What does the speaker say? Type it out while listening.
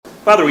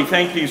Father, we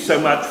thank you so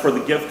much for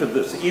the gift of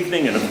this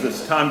evening and of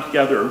this time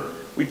together.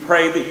 We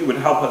pray that you would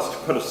help us to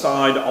put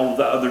aside all of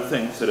the other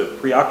things that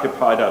have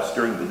preoccupied us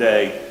during the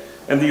day,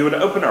 and that you would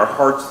open our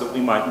hearts that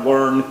we might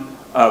learn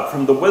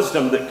from the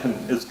wisdom that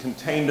is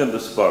contained in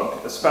this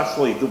book,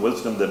 especially the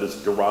wisdom that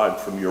is derived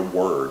from your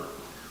word.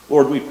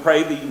 Lord, we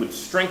pray that you would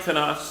strengthen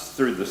us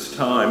through this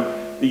time,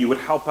 that you would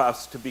help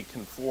us to be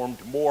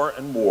conformed more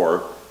and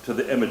more to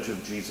the image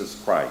of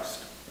Jesus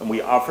Christ. And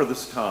we offer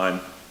this time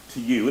to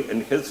you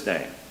in his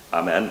name.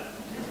 Amen.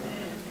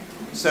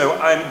 So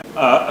I'm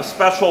a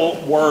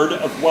special word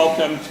of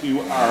welcome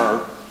to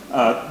our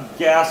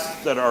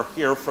guests that are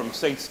here from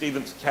St.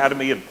 Stephen's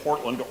Academy in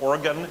Portland,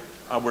 Oregon.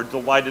 We're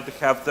delighted to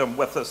have them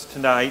with us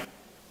tonight.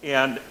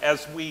 And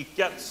as we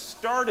get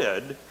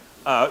started,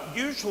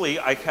 usually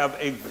I have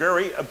a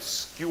very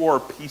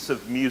obscure piece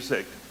of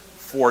music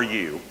for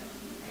you.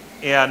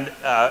 And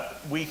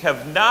we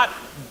have not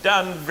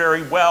done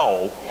very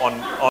well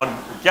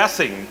on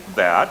guessing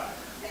that.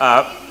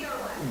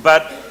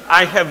 But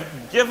I have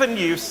given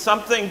you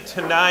something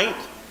tonight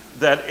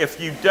that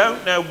if you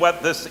don't know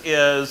what this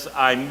is,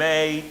 I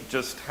may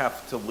just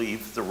have to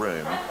leave the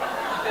room.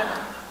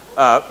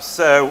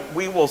 So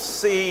we will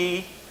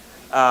see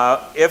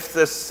if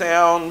this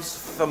sounds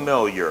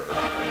familiar.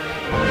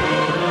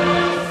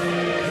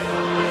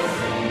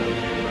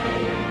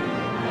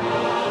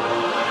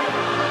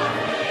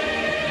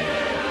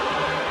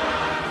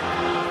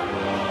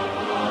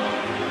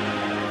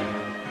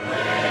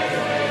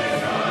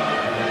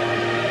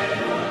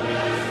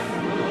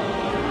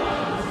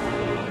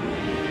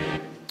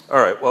 All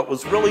right, well, it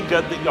was really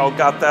good that y'all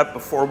got that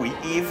before we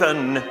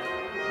even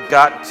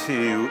got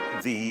to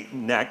the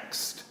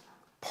next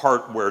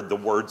part where the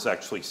words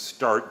actually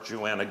start.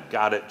 Joanna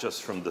got it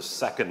just from the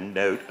second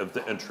note of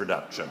the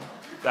introduction.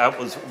 That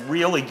was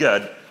really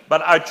good.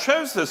 But I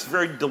chose this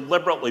very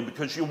deliberately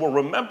because you will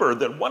remember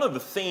that one of the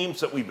themes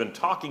that we've been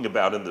talking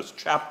about in this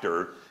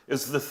chapter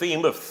is the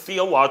theme of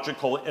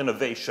theological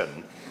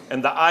innovation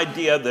and the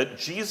idea that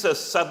Jesus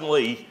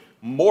suddenly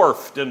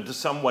morphed into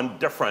someone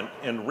different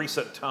in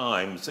recent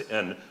times,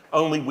 and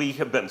only we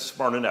have been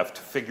smart enough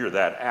to figure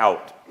that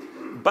out.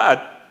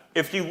 But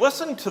if you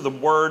listen to the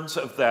words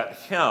of that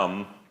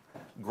hymn,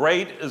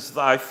 "Great is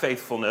thy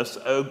faithfulness,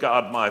 O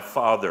God my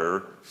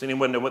Father," does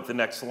anyone know what the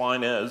next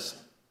line is?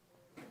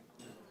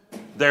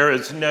 "There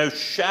is no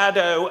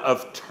shadow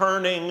of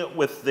turning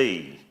with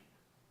thee."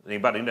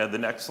 Anybody know the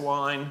next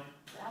line?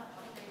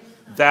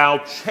 "Thou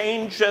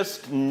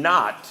changest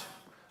not.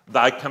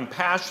 Thy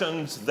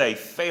compassions, they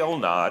fail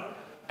not.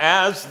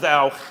 As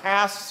thou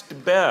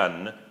hast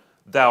been,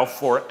 thou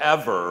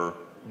forever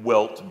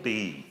wilt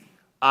be."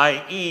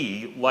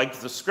 i.e., like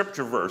the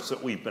scripture verse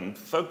that we've been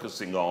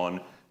focusing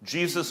on,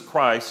 Jesus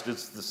Christ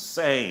is the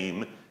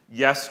same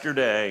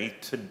yesterday,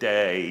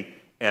 today,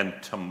 and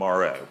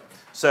tomorrow.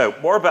 So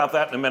more about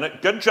that in a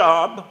minute. Good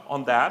job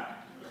on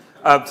that.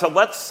 So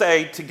let's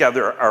say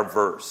together our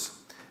verse.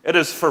 "It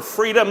is for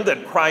freedom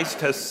that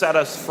Christ has set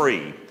us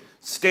free.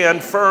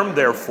 Stand firm,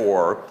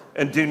 therefore,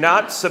 and do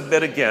not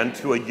submit again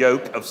to a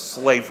yoke of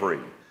slavery.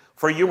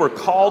 For you were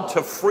called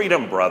to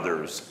freedom,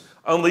 brothers.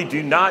 Only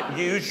do not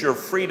use your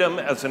freedom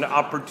as an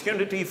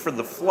opportunity for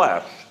the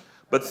flesh,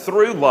 but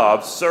through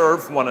love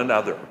serve one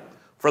another.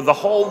 For the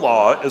whole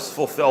law is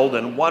fulfilled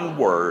in one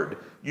word: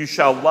 you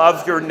shall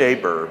love your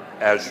neighbor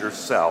as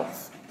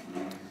yourself."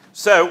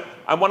 So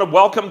I want to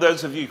welcome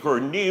those of you who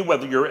are new,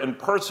 whether you're in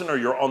person or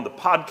you're on the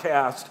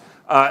podcast.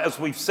 As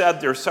we've said,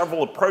 there are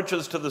several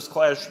approaches to this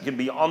class. You can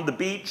be on the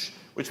beach,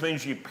 which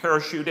means you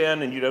parachute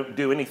in and you don't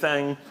do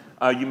anything.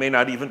 You may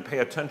not even pay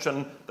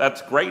attention.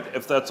 That's great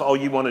if that's all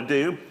you want to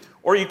do.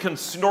 Or you can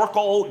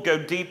snorkel, go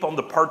deep on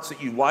the parts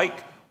that you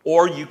like,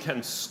 or you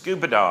can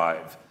scuba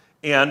dive.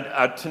 And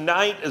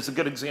tonight is a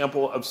good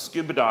example of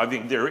scuba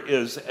diving. There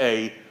is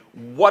a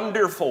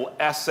wonderful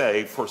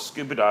essay for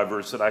scuba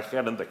divers that I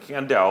had in the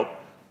handout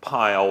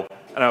pile,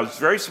 and I was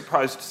very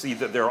surprised to see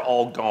that they're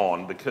all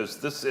gone, because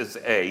this is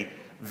a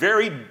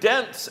very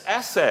dense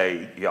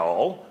essay,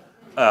 y'all,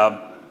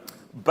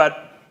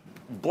 but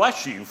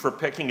bless you for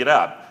picking it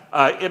up.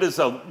 It is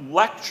a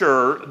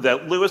lecture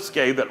that Lewis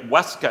gave at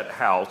Westcott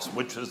House,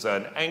 which is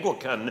an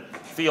Anglican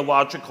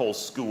theological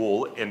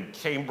school in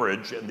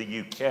Cambridge in the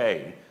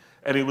UK,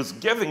 and he was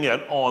giving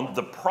it on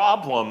the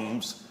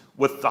problems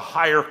with the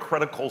higher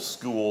critical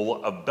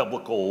school of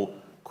biblical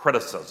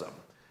criticism.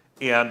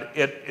 And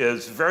it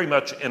is very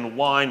much in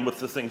line with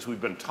the things we've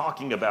been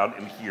talking about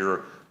in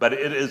here, but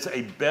it is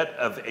a bit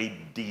of a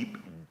deep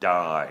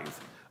dive.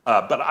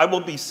 But I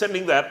will be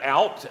sending that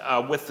out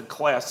with the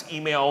class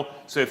email.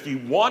 So if you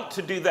want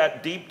to do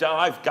that deep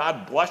dive,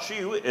 God bless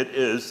you. It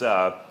is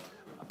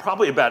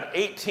probably about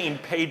 18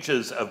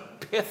 pages of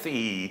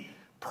pithy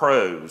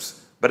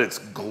prose, but it's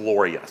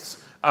glorious.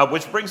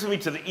 Which brings me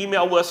to the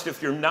email list.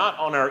 If you're not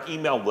on our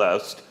email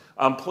list,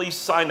 please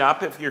sign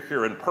up if you're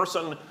here in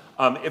person.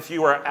 If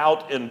you are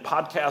out in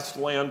podcast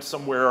land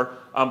somewhere,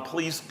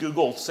 please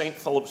Google St.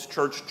 Philip's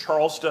Church,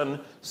 Charleston,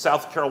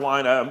 South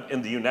Carolina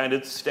in the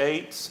United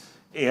States.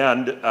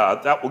 And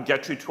that will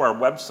get you to our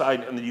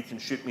website, and then you can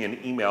shoot me an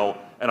email,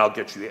 and I'll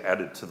get you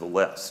added to the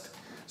list.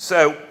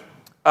 So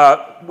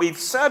we've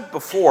said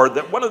before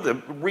that one of the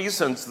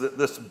reasons that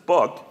this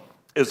book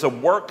is a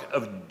work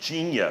of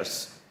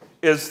genius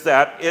is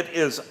that it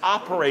is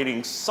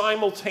operating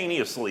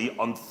simultaneously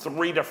on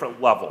 3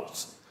 different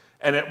levels,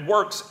 and it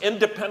works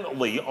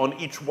independently on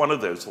each one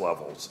of those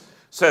levels.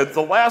 So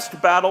The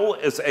Last Battle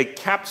is a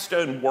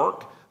capstone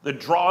work that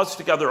draws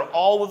together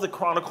all of the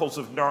Chronicles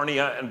of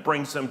Narnia and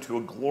brings them to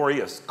a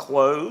glorious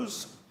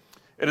close.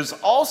 It is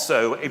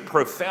also a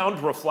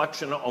profound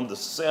reflection on the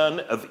sin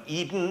of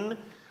Eden,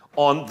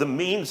 on the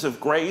means of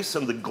grace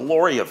and the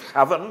glory of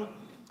heaven.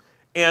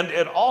 And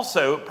it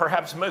also,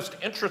 perhaps most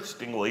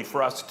interestingly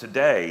for us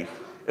today,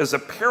 is a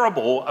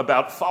parable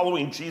about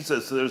following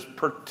Jesus that is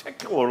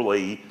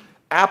particularly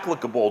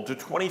applicable to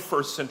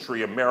 21st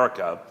century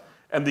America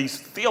and these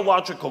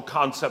theological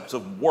concepts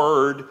of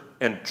word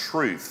and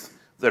truth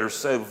that are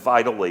so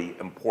vitally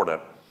important.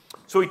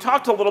 So we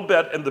talked a little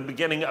bit in the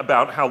beginning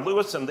about how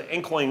Lewis and the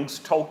Inklings,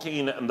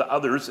 Tolkien and the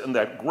others in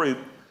that group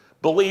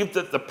believed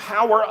that the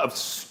power of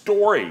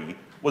story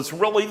was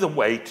really the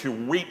way to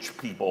reach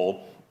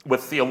people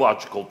with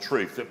theological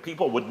truth, that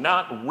people would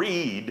not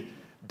read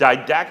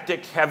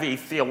didactic, heavy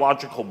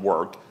theological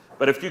work,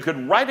 but if you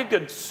could write a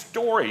good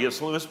story, as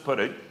Lewis put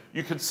it,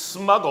 you could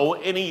smuggle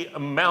any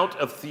amount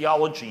of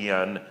theology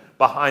in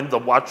behind the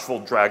watchful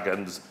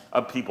dragons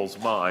of people's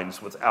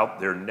minds without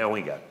their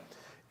knowing it.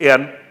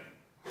 And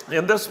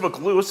in this book,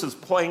 Lewis is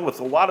playing with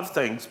a lot of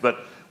things,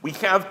 but we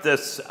have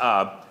this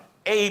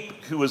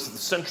ape who is the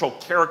central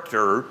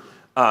character,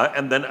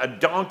 and then a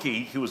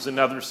donkey who is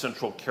another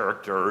central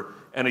character,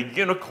 and a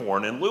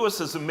unicorn. And Lewis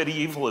is a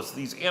medievalist.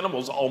 These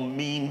animals all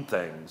mean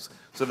things.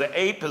 So the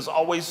ape is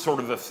always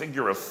sort of a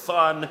figure of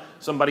fun,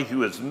 somebody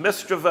who is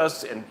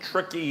mischievous and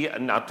tricky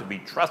and not to be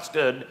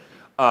trusted.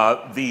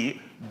 The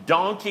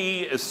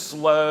donkey is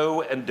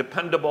slow and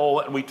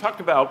dependable. And we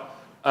talked about,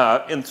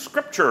 in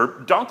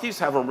Scripture, donkeys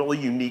have a really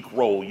unique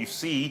role. You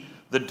see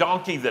the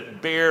donkey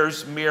that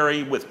bears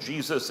Mary with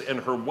Jesus in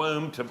her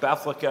womb to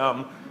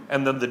Bethlehem,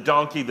 and then the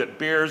donkey that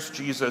bears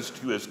Jesus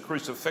to his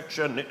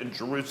crucifixion in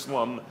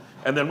Jerusalem.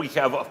 And then we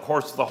have, of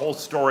course, the whole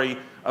story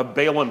of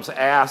Balaam's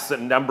ass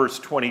in Numbers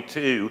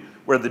 22,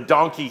 where the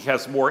donkey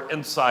has more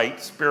insight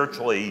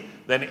spiritually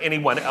than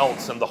anyone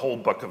else in the whole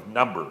book of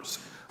Numbers.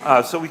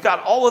 So we've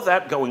got all of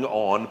that going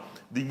on.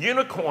 The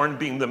unicorn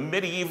being the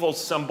medieval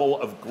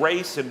symbol of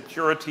grace and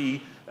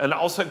purity, and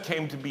also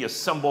came to be a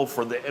symbol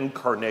for the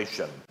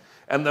incarnation.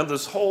 And then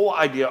this whole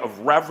idea of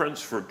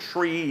reverence for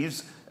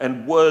trees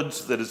and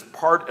woods that is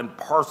part and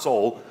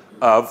parcel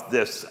of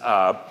this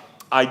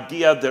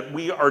idea that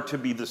we are to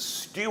be the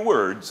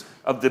stewards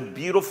of the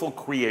beautiful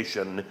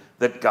creation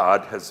that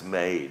God has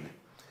made.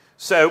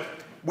 So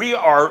we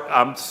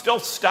are still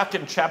stuck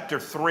in chapter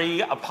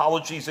 3.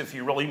 Apologies if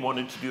you really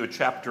wanted to do a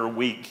chapter a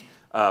week.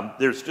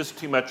 There's just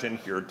too much in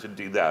here to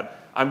do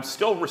that. I'm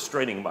still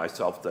restraining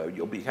myself, though,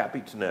 you'll be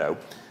happy to know,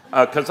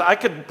 because I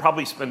could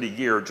probably spend a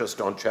year just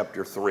on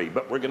chapter 3,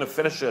 but we're going to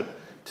finish it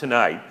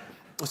tonight.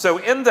 So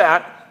in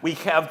that, we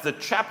have the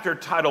chapter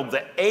titled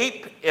The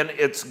Ape in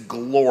Its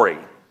Glory.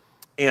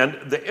 And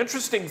the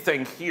interesting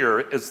thing here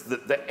is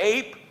that the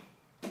ape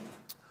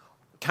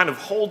kind of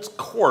holds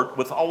court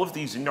with all of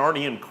these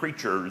Narnian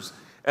creatures,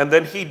 and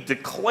then he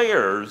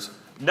declares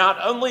not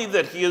only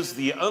that he is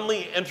the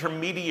only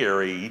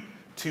intermediary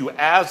to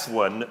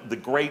Aslan, the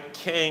great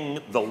king,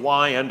 the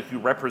lion who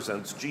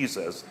represents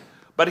Jesus,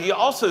 but he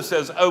also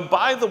says, oh,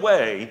 by the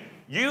way,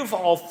 you've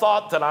all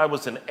thought that I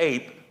was an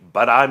ape,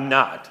 but I'm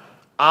not.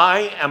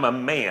 I am a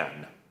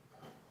man.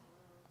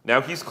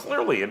 Now, he's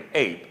clearly an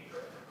ape,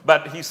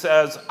 but he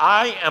says,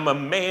 I am a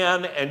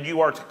man, and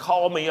you are to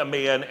call me a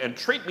man and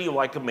treat me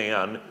like a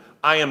man.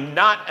 I am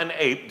not an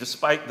ape,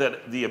 despite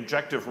that the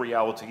objective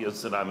reality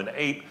is that I'm an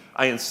ape.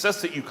 I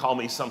insist that you call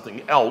me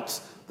something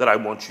else that I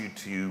want you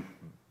to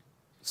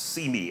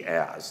see me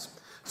as.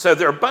 So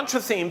there are a bunch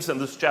of themes in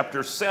this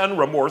chapter: sin,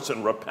 remorse,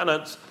 and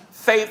repentance,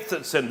 faith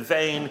that's in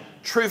vain,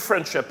 true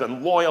friendship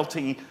and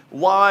loyalty,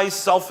 lies,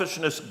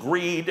 selfishness,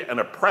 greed, and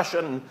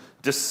oppression,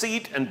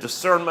 deceit and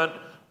discernment,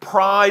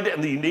 pride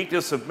and the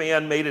uniqueness of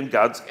man made in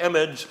God's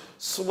image,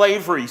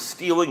 slavery,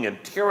 stealing,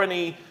 and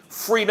tyranny,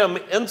 freedom,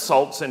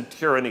 insults, and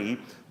tyranny,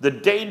 the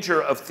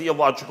danger of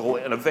theological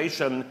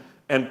innovation,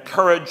 and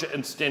courage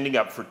and standing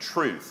up for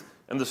truth.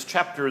 And this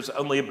chapter is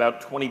only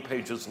about 20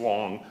 pages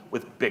long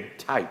with big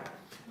type.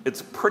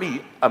 It's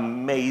pretty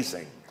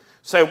amazing.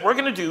 So we're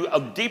going to do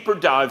a deeper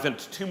dive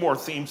into 2 more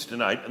themes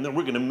tonight, and then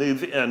we're going to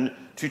move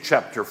into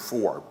chapter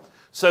 4.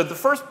 So the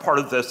first part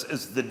of this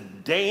is the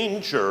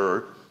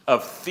danger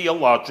of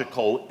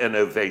theological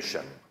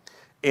innovation.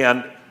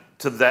 And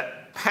to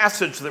that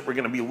passage that we're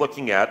going to be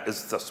looking at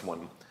is this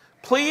one.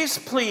 Please,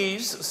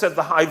 please, said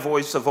the high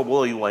voice of a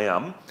woolly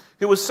lamb,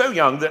 who was so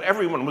young that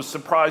everyone was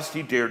surprised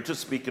he dared to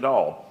speak at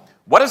all.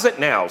 What is it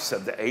now,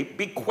 said the ape,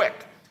 be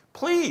quick.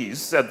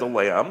 Please, said the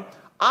lamb,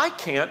 I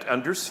can't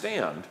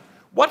understand.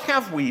 What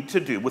have we to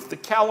do with the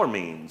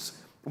Calormenes?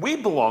 We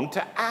belong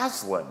to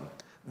Aslan.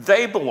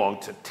 They belong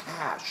to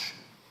Tash.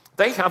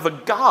 They have a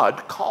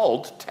god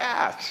called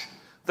Tash.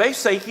 They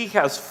say he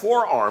has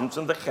 4 arms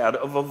and the head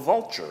of a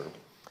vulture.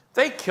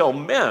 They kill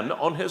men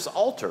on his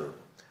altar.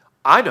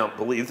 I don't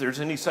believe there's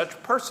any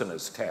such person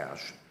as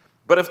Tash.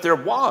 But if there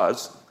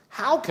was,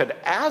 how could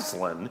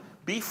Aslan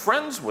be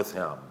friends with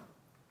him?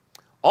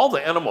 All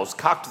the animals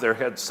cocked their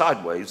heads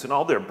sideways, and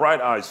all their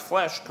bright eyes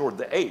flashed toward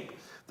the ape.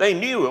 They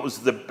knew it was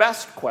the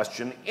best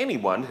question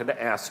anyone had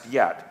asked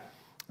yet.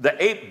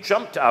 The ape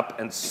jumped up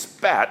and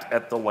spat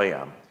at the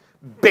lamb.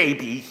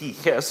 "Baby," he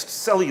hissed,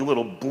 "silly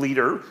little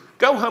bleeder,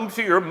 go home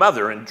to your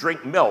mother and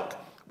drink milk.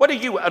 What do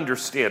you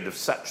understand of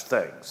such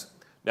things?"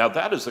 Now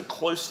that is a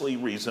closely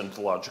reasoned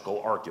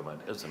logical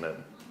argument, isn't it?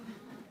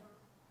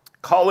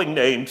 Calling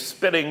names,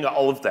 spitting,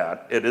 all of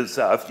that. It is,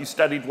 if you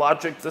studied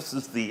logic, this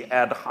is the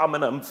ad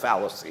hominem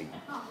fallacy.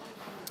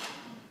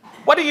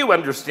 What do you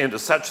understand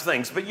of such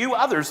things? But you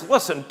others,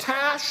 listen,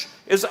 Tash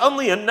is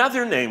only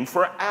another name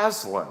for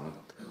Aslan.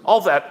 All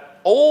that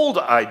old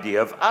idea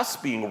of us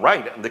being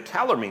right and the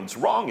Calormenes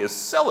wrong is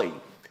silly.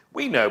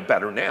 We know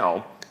better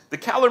now. The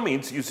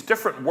Calormenes use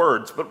different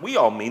words, but we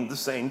all mean the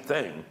same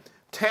thing.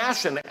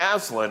 Tash and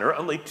Aslan are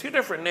only 2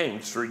 different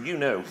names for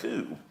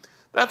you-know-who.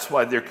 That's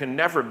why there can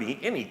never be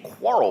any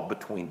quarrel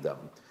between them.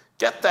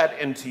 Get that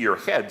into your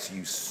heads,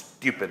 you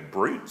stupid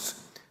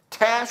brutes.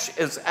 Tash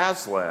is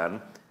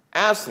Aslan,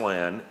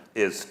 Aslan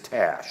is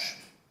Tash.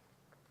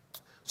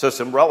 So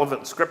some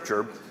relevant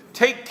scripture.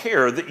 Take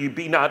care that you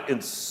be not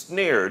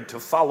ensnared to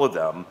follow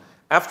them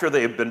after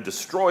they have been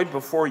destroyed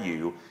before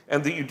you,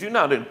 and that you do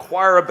not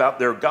inquire about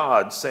their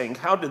gods, saying,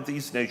 how did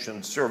these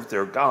nations serve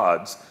their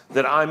gods,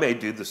 that I may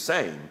do the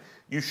same?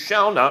 You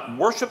shall not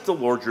worship the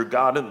Lord your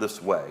God in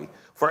this way.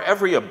 For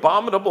every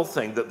abominable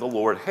thing that the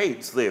Lord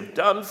hates, they have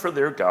done for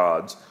their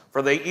gods,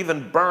 for they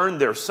even burn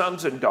their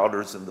sons and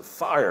daughters in the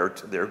fire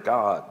to their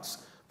gods.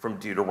 From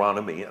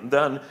Deuteronomy. And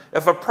then,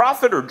 if a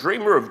prophet or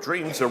dreamer of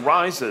dreams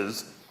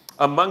arises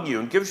among you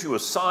and gives you a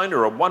sign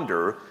or a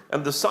wonder,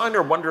 and the sign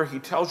or wonder he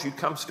tells you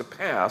comes to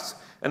pass,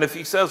 and if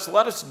he says,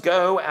 let us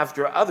go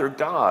after other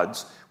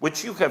gods,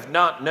 which you have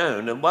not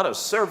known, and let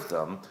us serve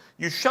them,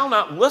 you shall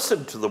not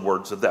listen to the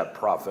words of that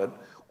prophet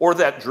or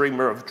that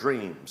dreamer of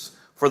dreams.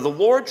 For the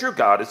Lord your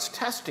God is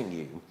testing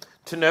you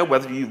to know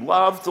whether you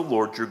love the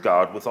Lord your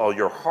God with all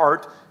your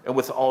heart and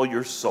with all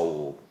your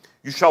soul.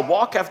 You shall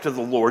walk after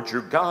the Lord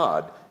your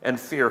God and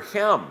fear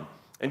him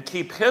and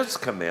keep his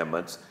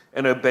commandments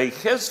and obey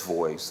his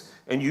voice,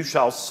 and you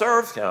shall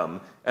serve him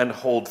and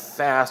hold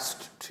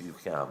fast to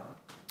him.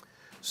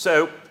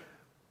 So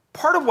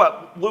part of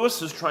what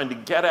Lewis is trying to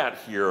get at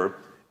here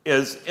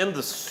is in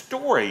the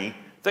story,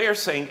 they are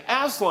saying,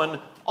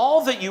 Aslan,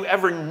 all that you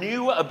ever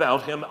knew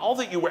about him, all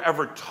that you were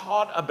ever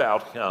taught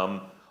about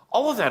him,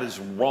 all of that is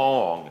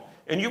wrong.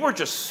 And you were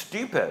just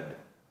stupid.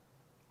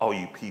 All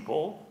you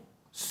people,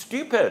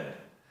 stupid.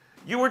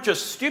 You were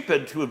just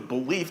stupid to have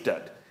believed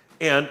it.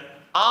 And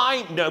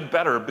I know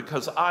better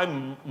because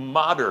I'm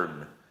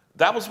modern.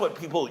 That was what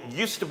people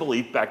used to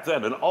believe back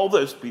then, and all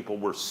those people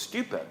were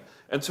stupid.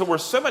 And so we're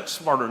so much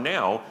smarter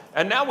now,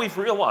 and now we've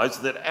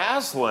realized that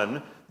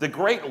Aslan, the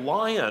great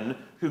lion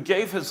who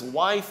gave his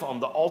life on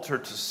the altar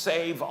to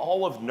save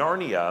all of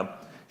Narnia,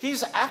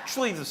 he's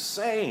actually the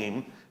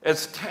same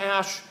as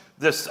Tash,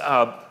 this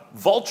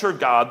vulture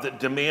god that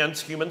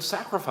demands human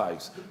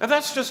sacrifice. And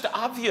that's just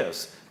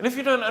obvious. And if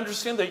you don't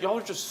understand that, y'all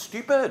are just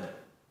stupid.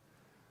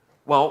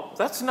 Well,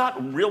 that's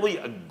not really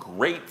a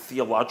great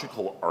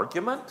theological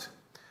argument,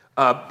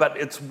 but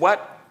it's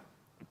what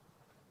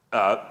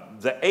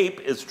the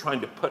ape is trying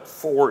to put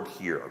forward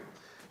here.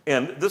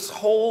 And this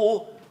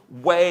whole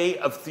way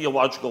of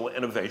theological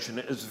innovation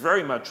is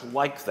very much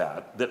like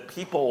that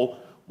people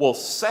will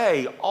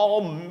say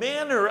all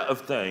manner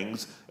of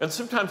things and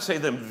sometimes say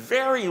them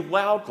very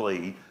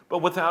loudly, but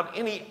without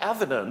any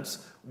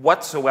evidence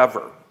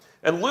whatsoever.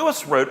 And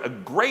Lewis wrote a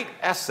great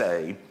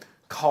essay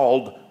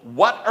called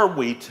What Are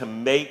We to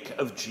Make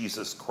of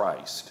Jesus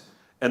Christ?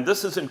 And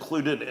this is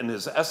included in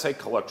his essay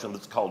collection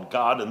that's called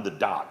God in the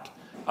Dock.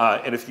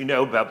 And if you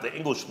know about the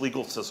English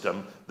legal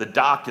system, the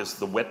dock is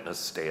the witness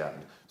stand.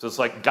 So it's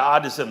like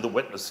God is in the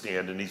witness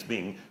stand and he's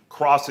being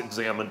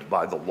cross-examined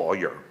by the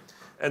lawyer.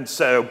 And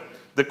so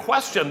the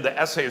question the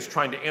essay is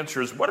trying to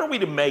answer is, what are we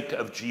to make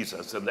of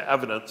Jesus and the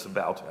evidence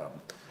about him?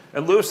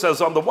 And Lewis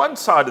says, on the one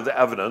side of the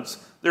evidence,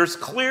 there's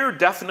clear,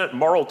 definite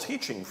moral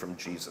teaching from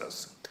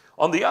Jesus.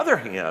 On the other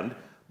hand,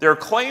 there are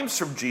claims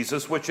from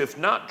Jesus which, if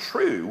not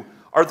true,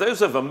 are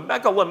those of a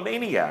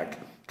megalomaniac,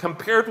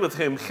 compared with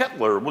whom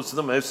Hitler was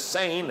the most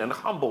sane and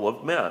humble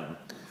of men.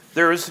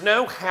 There is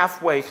no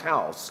halfway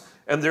house,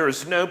 and there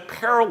is no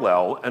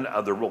parallel in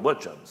other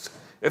religions.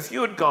 If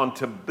you had gone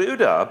to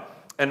Buddha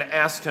and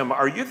asked him,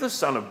 are you the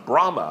son of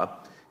Brahma?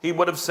 He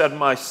would have said,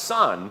 my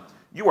son,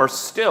 you are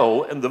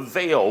still in the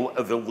veil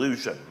of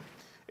illusion.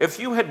 If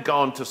you had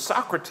gone to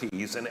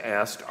Socrates and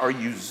asked, are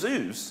you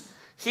Zeus?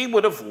 He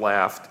would have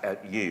laughed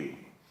at you.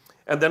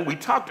 And then we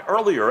talked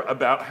earlier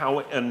about how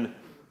in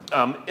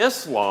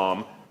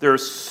Islam,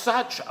 there's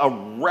such a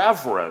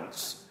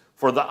reverence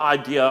for the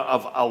idea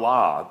of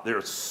Allah.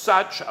 There's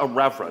such a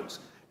reverence.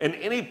 And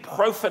any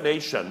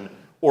profanation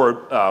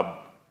or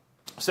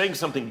saying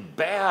something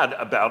bad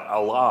about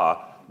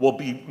Allah will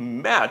be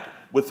met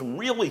with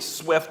really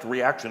swift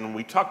reaction. And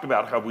we talked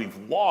about how we've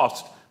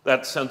lost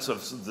that sense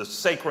of the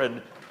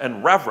sacred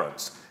and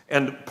reverence.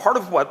 And part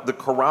of what the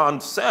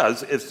Quran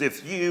says is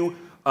if you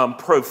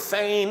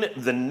profane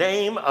the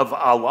name of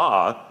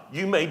Allah,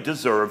 you may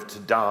deserve to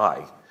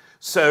die.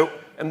 So,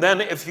 and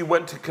then if you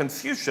went to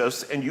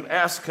Confucius and you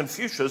asked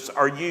Confucius,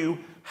 are you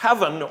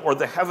heaven or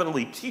the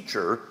heavenly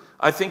teacher?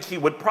 I think he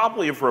would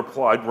probably have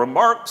replied,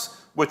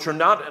 remarks which are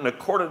not in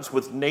accordance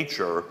with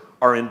nature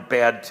are in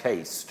bad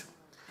taste.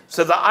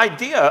 So the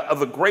idea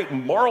of a great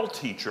moral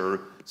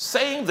teacher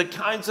saying the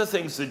kinds of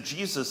things that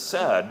Jesus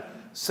said,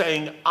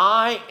 saying,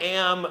 I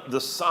am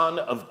the Son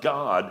of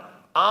God,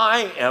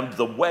 I am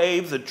the way,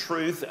 the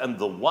truth, and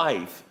the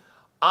life,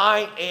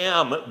 I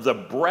am the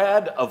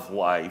bread of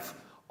life,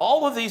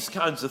 all of these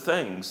kinds of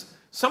things,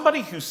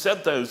 somebody who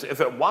said those,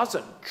 if it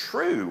wasn't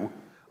true,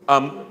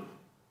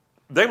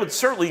 they would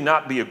certainly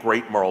not be a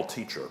great moral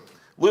teacher.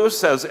 Lewis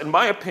says, in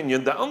my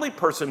opinion, the only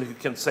person who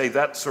can say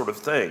that sort of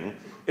thing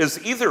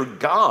is either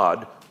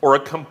God or a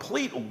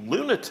complete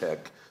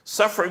lunatic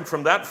suffering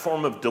from that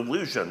form of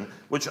delusion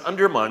which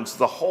undermines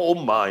the whole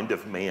mind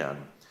of man.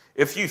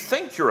 If you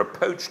think you're a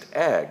poached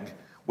egg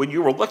when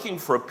you are looking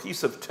for a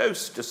piece of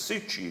toast to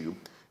suit you,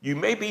 you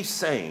may be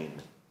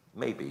sane,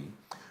 maybe.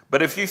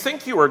 But if you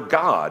think you are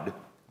God,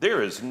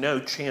 there is no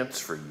chance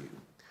for you.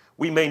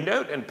 We may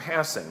note in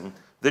passing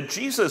that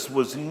Jesus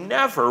was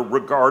never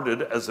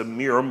regarded as a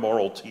mere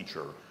moral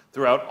teacher.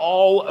 Throughout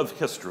all of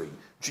history,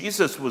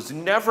 Jesus was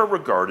never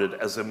regarded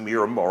as a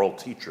mere moral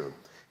teacher.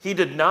 He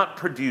did not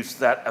produce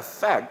that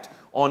effect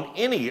on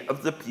any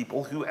of the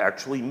people who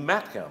actually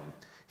met him.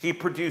 He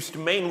produced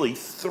mainly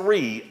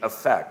three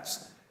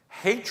effects: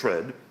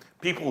 hatred,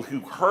 people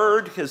who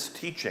heard his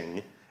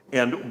teaching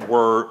and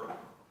were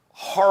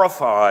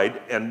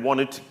horrified and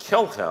wanted to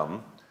kill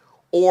him,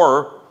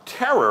 or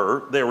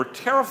terror, they were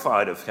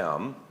terrified of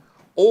him,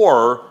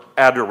 or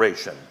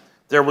adoration.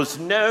 There was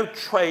no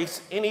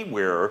trace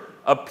anywhere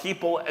of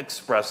people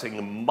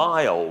expressing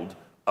mild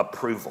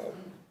approval.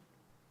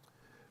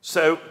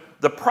 So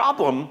the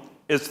problem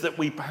is that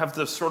we have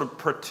this sort of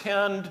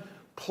pretend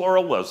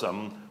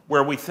pluralism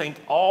where we think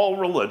all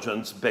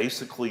religions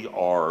basically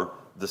are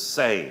the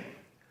same.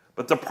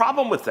 But the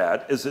problem with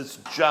that is it's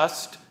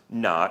just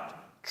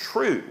not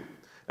true.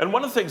 And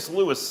one of the things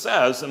Lewis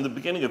says in the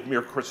beginning of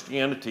Mere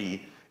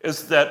Christianity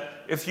is that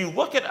if you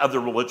look at other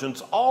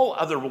religions, all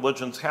other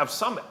religions have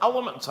some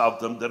elements of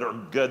them that are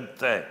good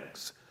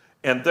things.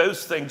 And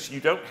those things you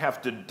don't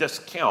have to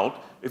discount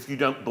if you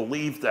don't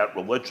believe that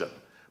religion.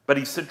 But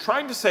he said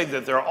trying to say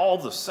that they're all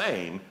the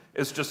same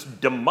is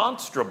just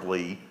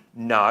demonstrably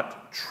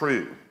not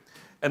true.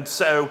 And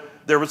so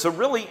there was a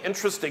really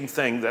interesting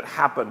thing that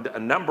happened a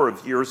number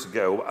of years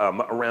ago,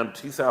 around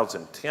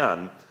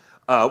 2010,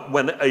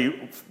 when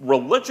a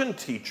religion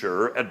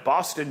teacher at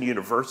Boston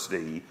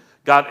University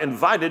got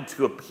invited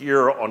to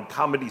appear on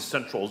Comedy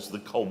Central's The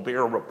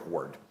Colbert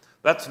Report.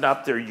 That's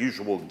not their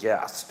usual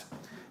guest.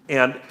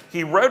 And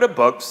he wrote a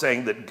book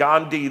saying that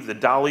Gandhi, the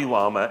Dalai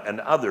Lama, and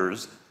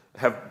others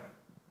have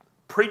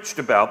preached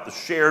about the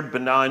shared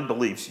benign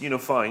beliefs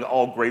unifying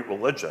all great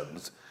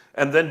religions,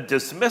 and then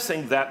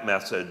dismissing that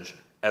message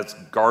as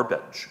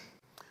garbage.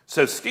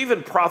 So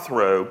Stephen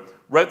Prothero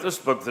wrote this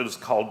book that is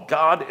called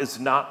God is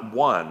Not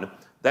One,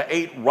 the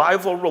 8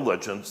 rival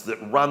religions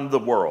that run the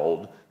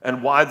world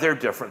and why their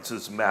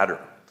differences matter.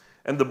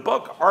 And the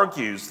book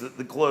argues that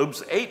the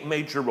globe's 8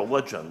 major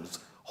religions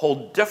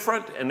hold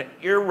different and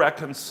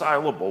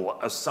irreconcilable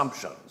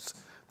assumptions.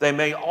 They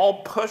may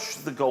all push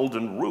the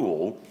golden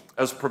rule,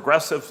 as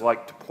progressives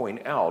like to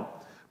point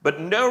out, but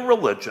no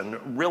religion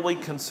really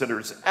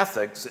considers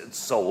ethics its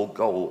sole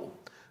goal.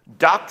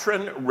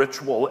 Doctrine,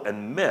 ritual,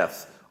 and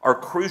myth are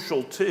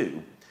crucial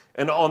too,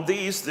 and on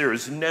these there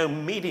is no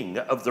meeting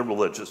of the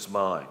religious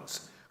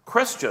minds.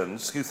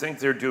 Christians who think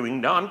they're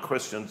doing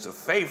non-Christians a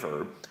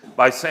favor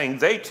by saying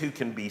they too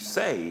can be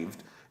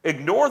saved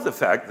ignore the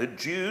fact that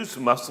Jews,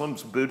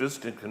 Muslims,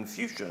 Buddhists, and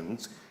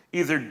Confucians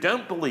either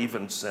don't believe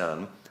in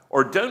sin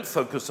or don't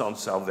focus on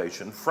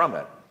salvation from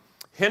it.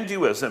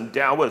 Hinduism,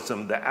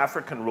 Taoism, the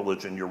African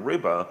religion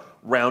Yoruba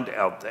round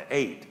out the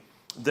 8.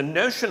 The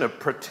notion of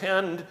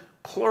pretend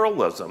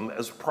pluralism,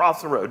 as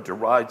Prothero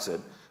derides it,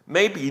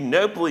 may be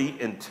nobly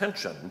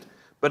intentioned,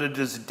 but it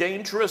is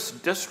dangerous,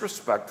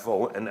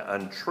 disrespectful, and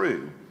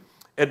untrue.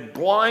 It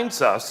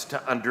blinds us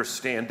to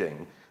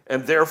understanding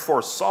and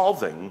therefore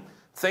solving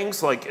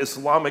things like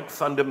Islamic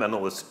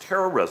fundamentalist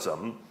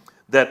terrorism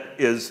that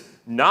is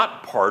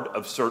not part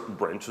of certain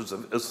branches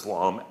of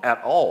Islam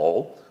at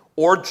all,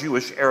 or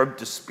Jewish-Arab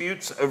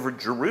disputes over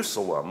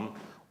Jerusalem,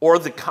 or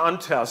the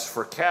contest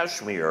for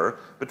Kashmir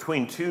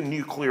between 2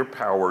 nuclear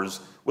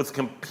powers with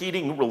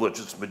competing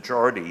religious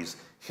majorities,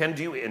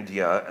 Hindu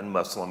India and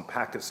Muslim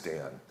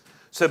Pakistan.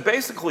 So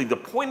basically the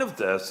point of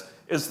this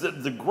is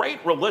that the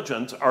great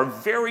religions are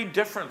very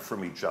different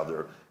from each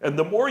other, and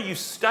the more you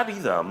study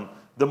them,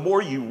 the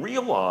more you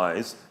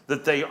realize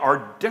that they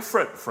are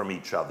different from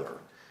each other.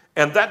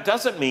 And that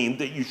doesn't mean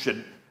that you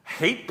should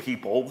hate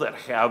people that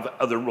have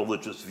other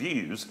religious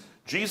views.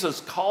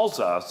 Jesus calls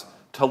us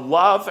to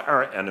love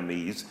our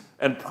enemies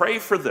and pray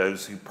for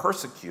those who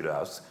persecute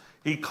us.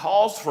 He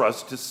calls for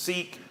us to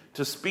seek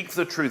to speak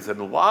the truth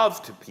in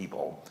love to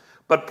people.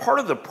 But part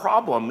of the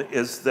problem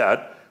is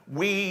that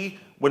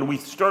when we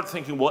start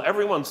thinking, well,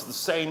 everyone's the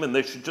same and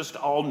they should just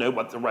all know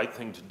what the right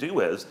thing to do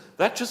is,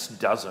 that just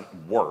doesn't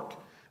work.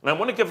 And I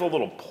want to give a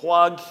little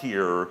plug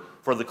here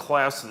for the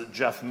class that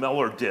Jeff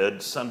Miller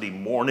did Sunday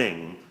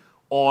morning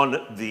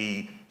on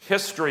the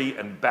history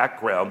and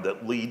background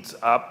that leads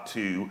up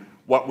to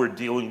what we're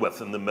dealing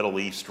with in the Middle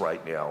East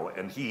right now.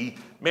 And he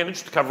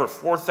managed to cover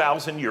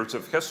 4,000 years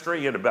of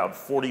history in about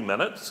 40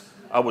 minutes,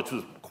 which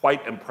was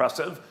quite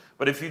impressive.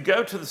 But if you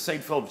go to the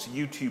St. Philip's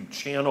YouTube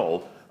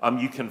channel,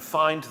 you can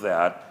find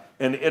that.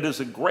 And it is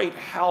a great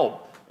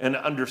help in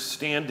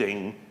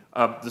understanding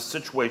the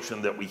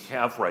situation that we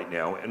have right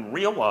now and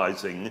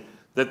realizing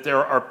that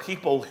there are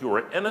people who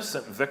are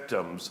innocent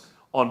victims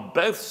on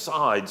both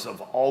sides of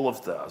all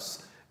of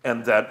this,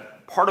 and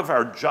that part of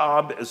our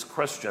job as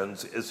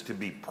Christians is to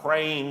be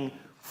praying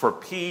for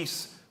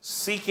peace,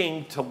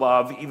 seeking to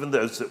love even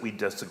those that we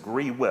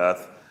disagree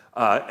with,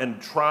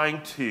 and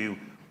trying to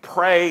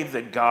pray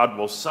that God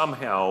will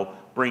somehow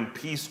bring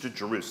peace to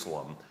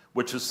Jerusalem,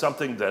 which is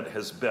something that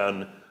has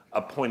been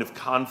a point of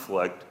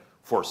conflict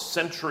for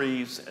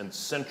centuries and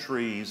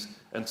centuries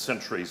and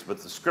centuries. But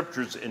the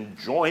scriptures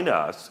enjoin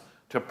us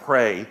to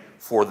pray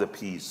for the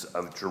peace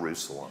of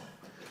Jerusalem.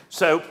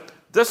 So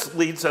this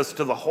leads us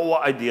to the whole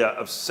idea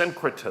of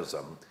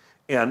syncretism.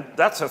 And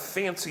that's a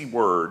fancy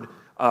word,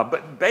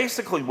 but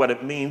basically what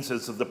it means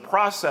is the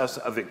process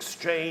of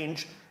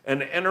exchange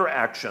and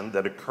interaction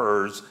that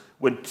occurs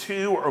when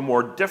two or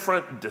more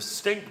different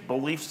distinct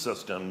belief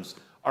systems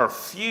are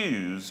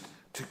fused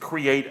to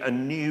create a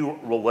new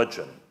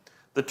religion.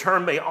 The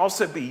term may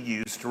also be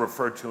used to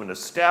refer to an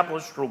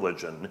established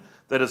religion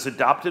that has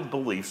adopted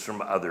beliefs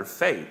from other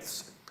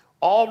faiths.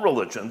 All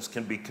religions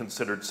can be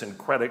considered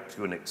syncretic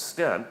to an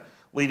extent,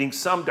 leading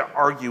some to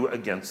argue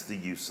against the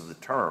use of the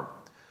term.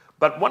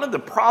 But one of the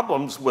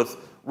problems with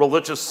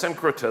religious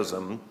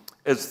syncretism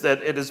is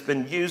that it has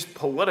been used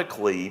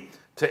politically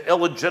to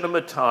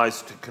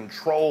illegitimize, to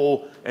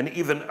control, and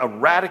even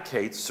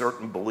eradicate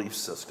certain belief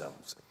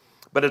systems.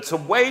 But it's a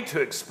way to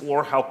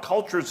explore how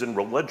cultures and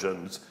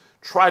religions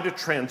try to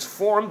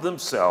transform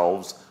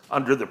themselves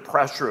under the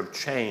pressure of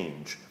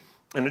change.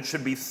 And it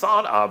should be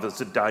thought of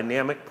as a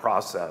dynamic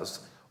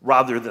process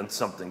rather than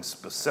something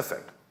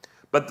specific.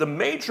 But the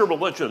major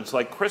religions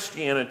like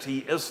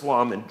Christianity,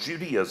 Islam, and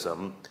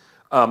Judaism,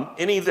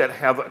 any that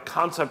have a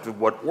concept of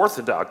what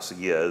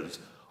orthodoxy is,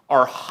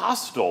 are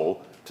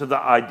hostile to the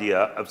idea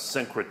of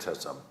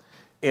syncretism.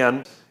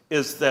 And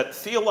is that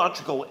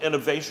theological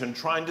innovation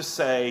trying to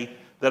say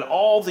that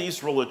all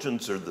these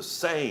religions are the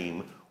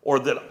same, or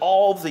that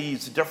all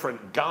these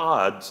different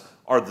gods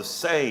are the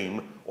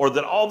same, or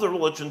that all the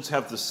religions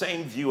have the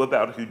same view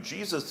about who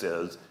Jesus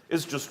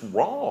is just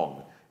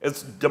wrong.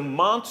 It's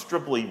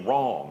demonstrably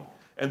wrong.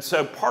 And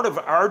so part of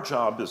our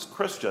job as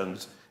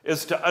Christians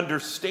is to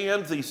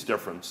understand these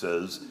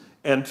differences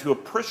and to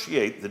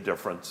appreciate the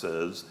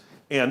differences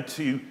and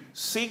to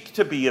seek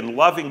to be in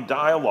loving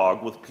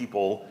dialogue with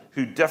people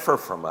who differ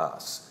from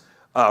us,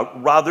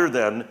 rather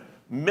than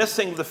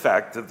missing the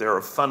fact that there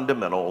are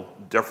fundamental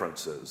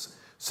differences.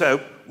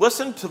 So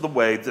listen to the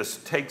way this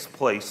takes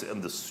place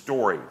in the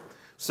story.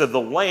 So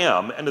the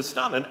lamb, and it's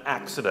not an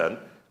accident,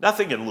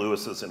 nothing in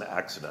Lewis is an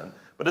accident,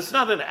 but it's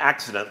not an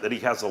accident that he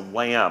has a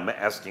lamb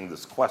asking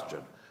this question.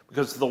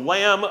 Because the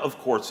lamb, of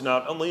course,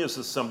 not only is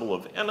a symbol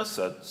of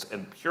innocence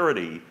and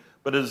purity,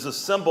 but it is a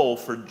symbol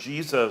for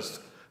Jesus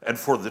and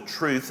for the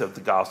truth of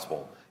the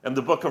gospel. In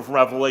the book of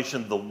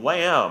Revelation, the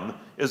lamb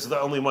is the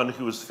only one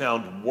who is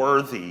found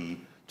worthy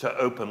to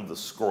open the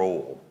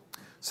scroll.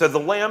 So the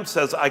lamb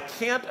says, I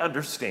can't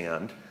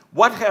understand.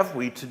 What have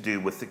we to do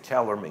with the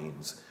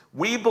Calamines?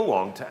 We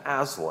belong to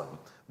Aslan.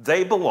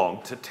 They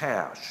belong to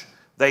Tash.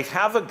 They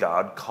have a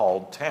god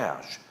called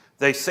Tash.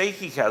 They say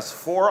he has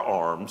 4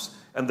 arms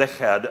and the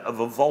head of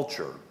a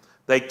vulture.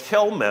 They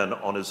kill men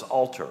on his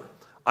altar.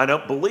 I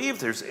don't believe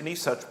there's any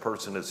such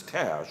person as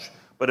Tash,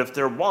 but if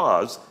there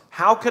was,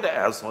 how could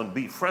Aslan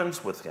be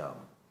friends with him?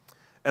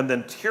 And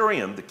then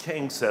Tyrion, the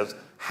king, says,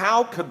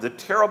 how could the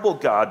terrible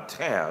god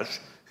Tash,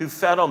 who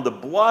fed on the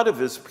blood of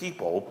his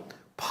people,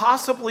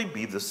 possibly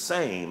be the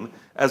same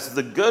as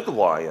the good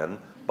lion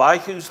by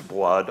whose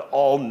blood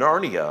all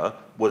Narnia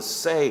was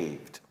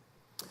saved?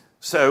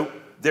 So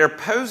they're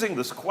posing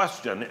this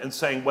question and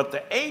saying what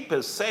the ape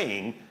is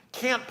saying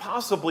can't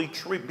possibly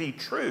be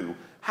true.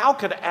 How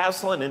could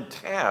Aslan and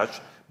Tash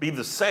be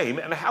the same,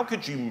 and how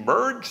could you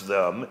merge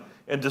them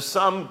into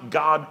some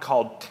god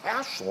called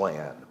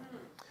Tashlan?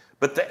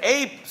 But the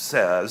ape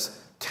says,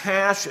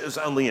 Tash is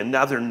only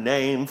another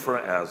name for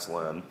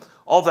Aslan.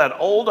 All that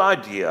old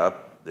idea,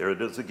 there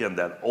it is again,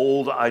 that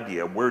old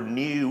idea, we're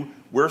new,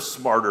 we're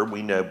smarter,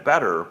 we know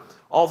better.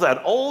 All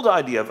that old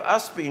idea of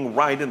us being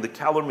right and the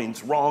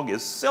Calamines wrong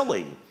is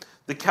silly.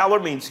 The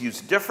Calamines use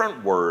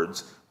different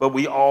words, but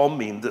we all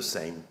mean the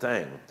same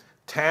thing.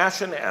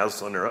 Tash and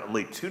Aslan are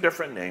only two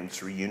different names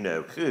for you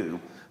know who.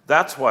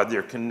 That's why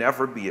there can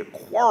never be a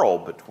quarrel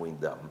between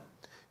them.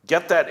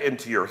 Get that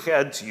into your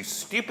heads, you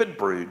stupid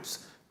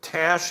brutes.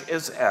 Tash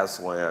is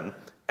Aslan,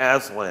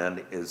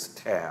 Aslan is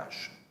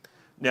Tash.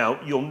 Now,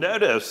 you'll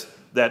notice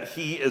that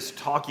he is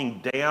talking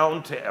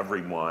down to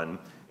everyone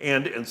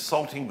and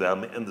insulting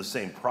them in the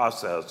same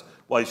process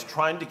while he's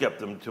trying to get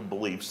them to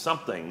believe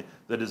something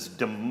that is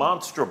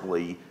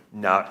demonstrably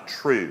not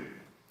true.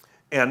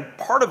 And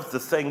part of the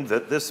thing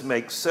that this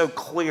makes so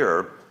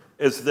clear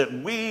is that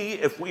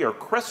if we are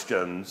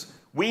Christians,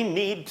 we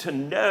need to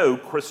know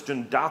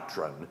Christian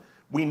doctrine.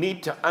 We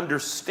need to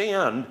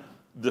understand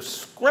the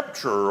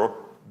scripture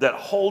that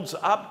holds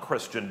up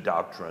Christian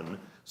doctrine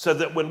so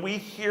that when we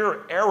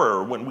hear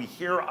error, when we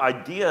hear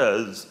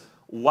ideas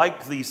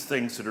like these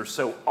things that are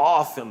so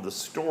off in the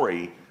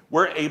story,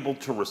 we're able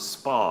to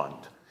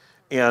respond.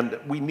 And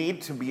we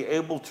need to be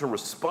able to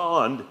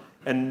respond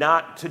and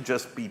not to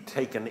just be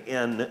taken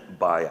in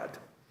by it.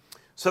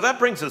 So that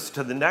brings us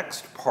to the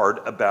next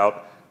part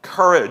about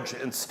courage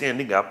and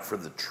standing up for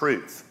the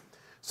truth.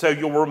 So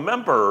you'll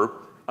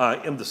remember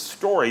in the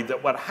story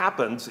that what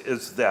happens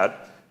is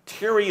that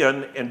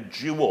Tyrion and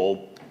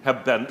Jewel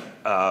have been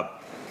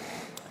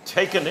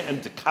taken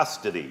into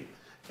custody.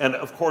 And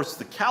of course,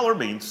 the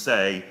Calormenes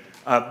say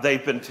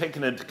they've been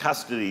taken into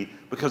custody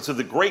because of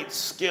the great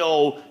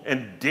skill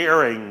and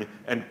daring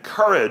and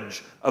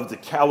courage of the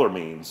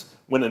Calormenes,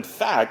 when in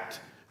fact,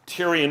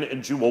 Tyrion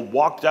and Jewel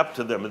walked up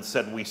to them and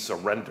said, "We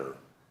surrender."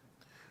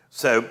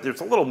 So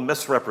there's a little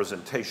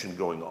misrepresentation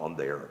going on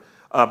there.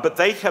 But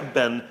they have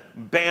been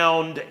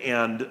bound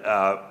and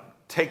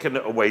taken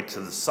away to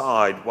the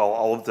side while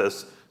all of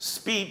this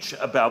speech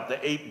about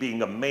the ape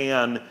being a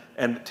man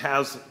and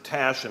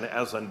Tash and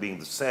Aslan being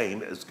the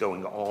same is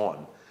going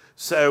on.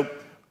 So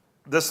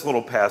this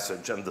little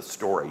passage and the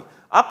story.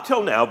 Up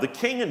till now, the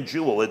king and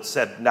Jewel had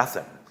said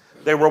nothing.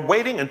 They were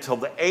waiting until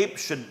the ape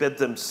should bid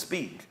them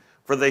speak,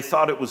 for they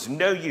thought it was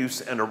no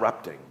use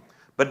interrupting.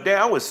 But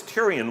now as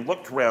Tyrion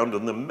looked round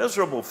on the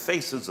miserable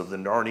faces of the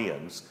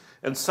Narnians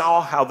and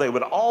saw how they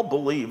would all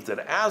believe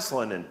that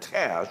Aslan and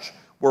Tash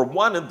were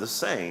one and the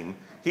same,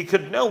 he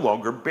could no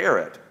longer bear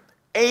it.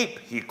 "Ape,"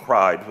 he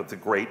cried with a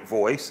great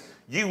voice,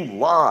 you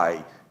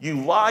lie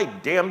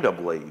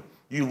damnably.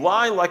 You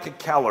lie like a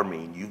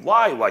Calormene, you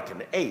lie like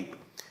an ape."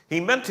 He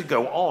meant to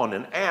go on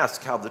and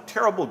ask how the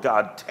terrible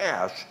god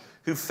Tash,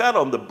 who fed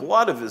on the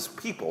blood of his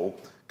people,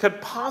 could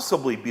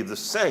possibly be the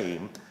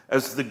same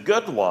as the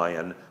good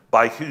lion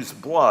by whose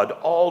blood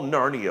all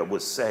Narnia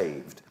was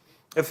saved,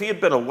 if he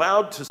had been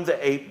allowed to send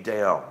the ape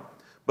down.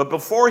 But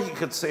before he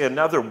could say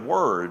another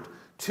word,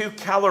 two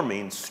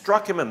Calormenes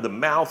struck him in the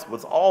mouth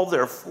with all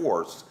their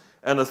force,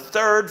 and a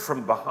third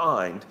from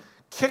behind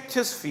kicked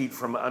his feet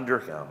from under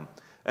him.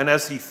 And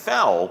as he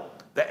fell,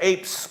 the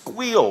ape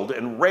squealed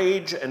in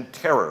rage and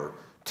terror.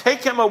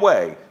 "Take him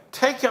away,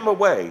 take him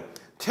away,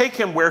 take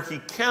him where he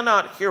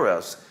cannot hear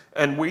us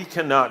and we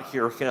cannot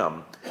hear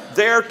him.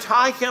 There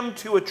tie him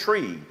to a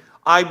tree.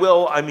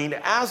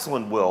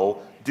 Aslan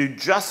will do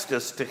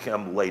justice to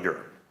him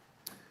later."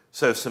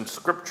 So some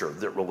scripture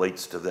that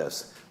relates to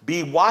this.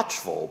 "Be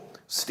watchful,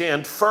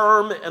 stand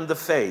firm in the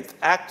faith,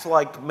 act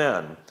like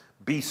men,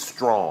 be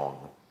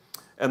strong."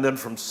 And then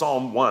from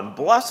Psalm 1,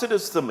 "Blessed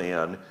is the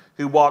man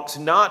who walks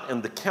not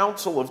in the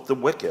counsel of the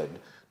wicked,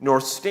 nor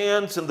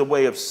stands in the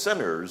way of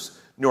sinners,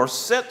 nor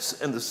sits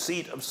in the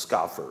seat of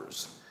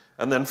scoffers."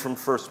 And then from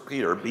 1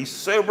 Peter, "Be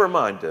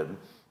sober-minded,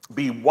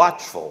 be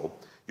watchful.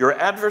 Your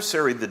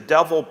adversary, the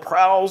devil,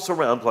 prowls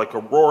around like a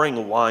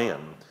roaring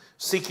lion,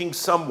 seeking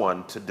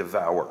someone to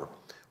devour.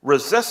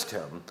 Resist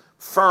him,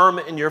 firm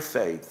in your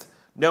faith,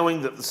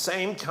 knowing that the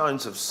same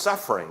kinds of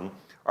suffering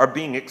are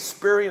being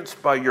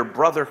experienced by your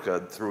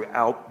brotherhood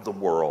throughout the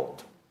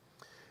world."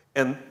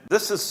 And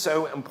this is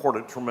so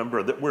important to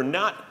remember, that we're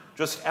not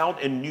just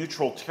out in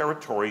neutral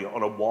territory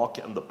on a walk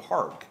in the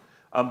park.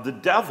 The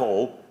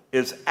devil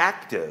is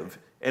active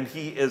and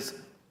he is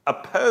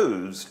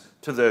opposed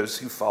to those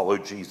who follow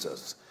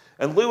Jesus.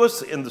 And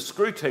Lewis in the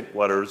Screwtape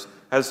Letters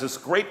has this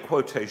great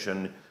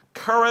quotation: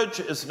 "Courage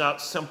is not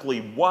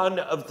simply one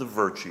of the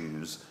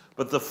virtues,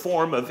 but the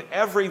form of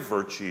every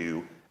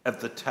virtue at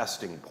the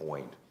testing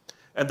point."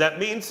 And that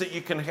means that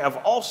you can have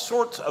all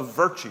sorts of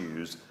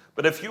virtues,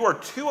 but if you are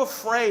too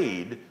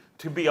afraid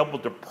to be able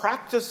to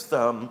practice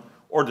them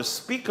or to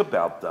speak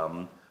about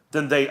them,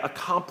 then they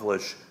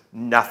accomplish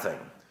nothing.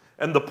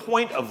 And the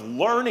point of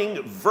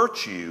learning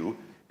virtue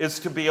is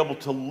to be able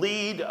to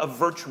lead a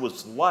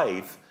virtuous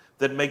life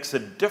that makes a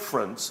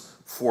difference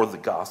for the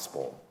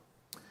gospel.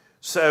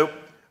 So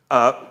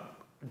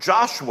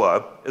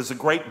Joshua is a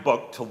great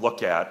book to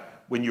look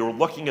at when you're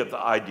looking at the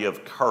idea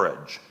of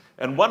courage.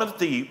 And one of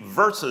the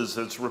verses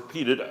that's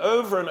repeated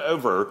over and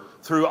over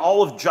through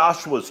all of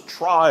Joshua's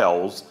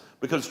trials,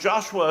 because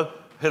Joshua,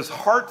 his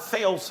heart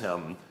fails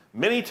him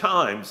many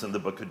times in the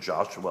book of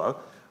Joshua,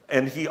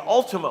 and he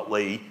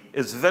ultimately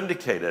is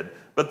vindicated.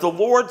 But the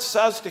Lord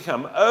says to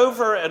him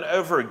over and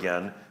over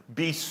again,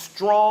 "Be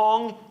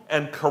strong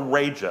and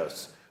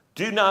courageous.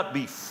 Do not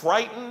be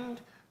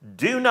frightened.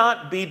 Do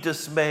not be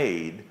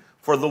dismayed,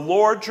 for the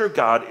Lord your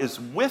God is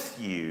with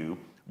you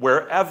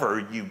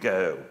wherever you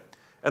go.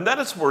 And that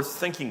is worth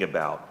thinking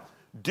about.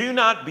 Do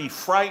not be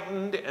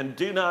frightened and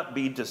do not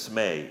be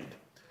dismayed.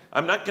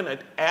 I'm not going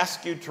to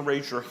ask you to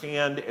raise your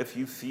hand if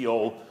you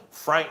feel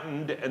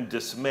frightened and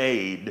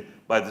dismayed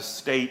by the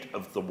state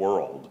of the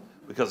world,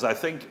 because I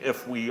think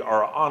if we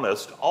are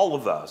honest, all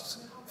of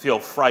us feel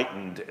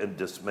frightened and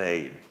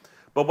dismayed.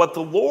 But what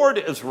the Lord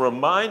is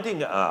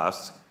reminding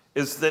us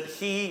is that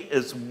he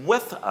is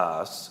with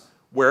us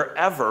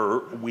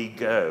wherever we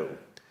go.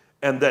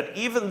 And that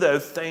even though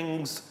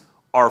things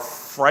are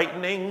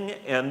frightening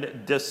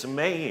and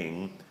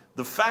dismaying,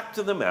 the fact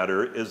of the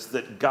matter is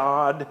that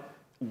God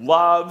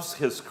loves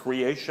his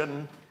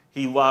creation.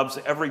 He loves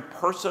every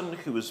person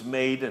who is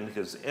made in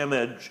his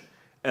image,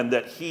 and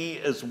that he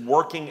is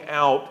working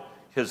out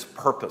his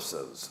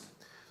purposes.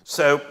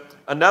 So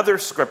another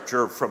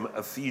scripture from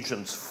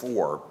Ephesians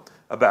 4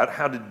 about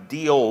how to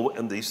deal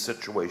in these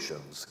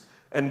situations.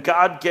 And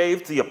God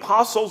gave the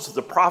apostles,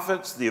 the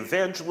prophets, the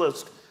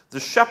evangelists, the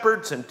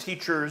shepherds and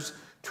teachers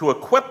to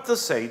equip the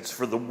saints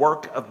for the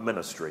work of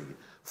ministry,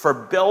 for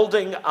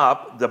building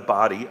up the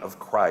body of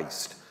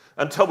Christ,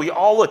 until we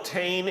all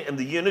attain in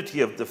the unity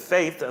of the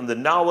faith and the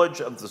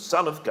knowledge of the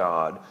Son of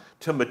God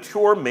to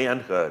mature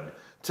manhood,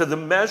 to the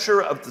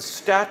measure of the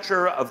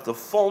stature of the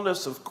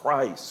fullness of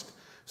Christ,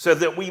 so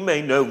that we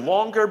may no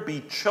longer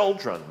be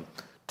children,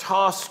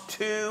 tossed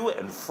to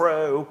and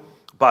fro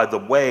by the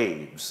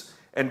waves,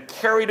 and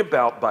carried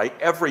about by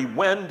every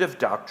wind of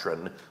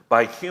doctrine,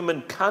 by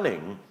human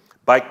cunning,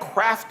 by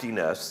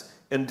craftiness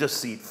in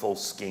deceitful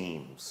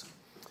schemes.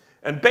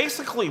 And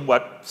basically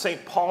what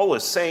St. Paul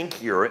is saying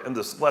here in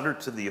this letter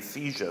to the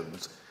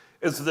Ephesians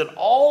is that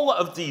all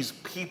of these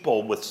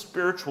people with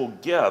spiritual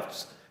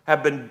gifts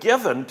have been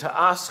given to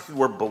us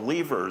who are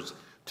believers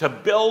to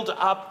build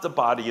up the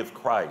body of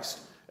Christ.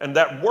 And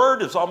that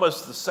word is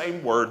almost the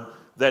same word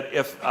that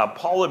if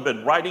Paul had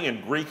been writing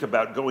in Greek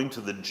about going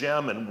to the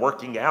gym and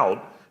working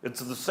out,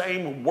 it's the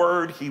same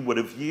word he would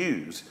have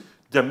used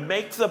to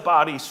make the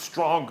body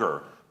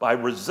stronger by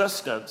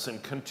resistance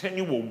and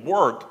continual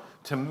work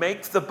to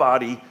make the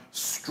body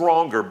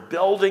stronger,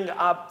 building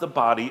up the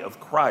body of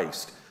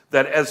Christ.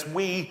 That as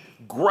we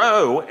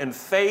grow in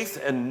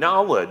faith and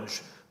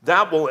knowledge,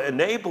 that will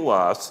enable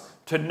us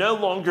to no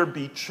longer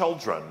be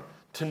children,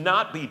 to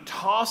not be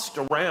tossed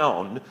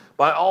around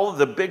by all of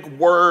the big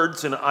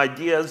words and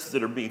ideas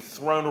that are being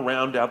thrown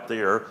around out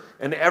there,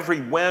 and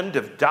every wind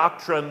of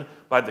doctrine,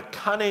 by the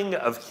cunning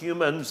of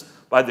humans,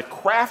 by the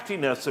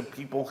craftiness of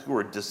people who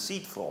are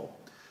deceitful.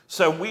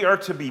 So we are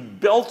to be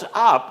built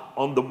up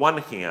on the one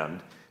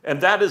hand,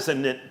 and that is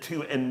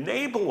to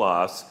enable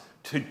us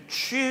to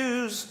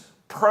choose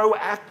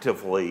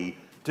proactively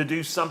to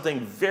do something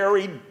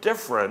very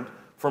different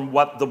from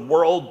what the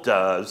world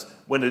does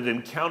when it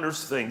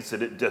encounters things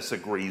that it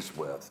disagrees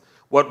with.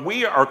 What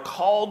we are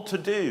called to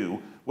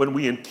do when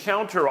we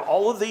encounter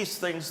all of these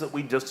things that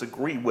we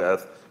disagree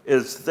with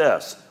is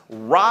this: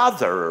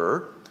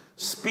 rather,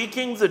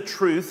 speaking the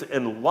truth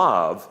in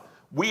love,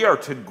 we are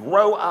to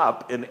grow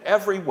up in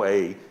every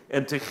way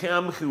into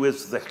him who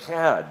is the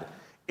head,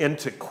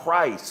 into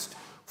Christ,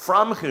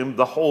 from whom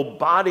the whole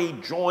body,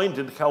 joined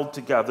and held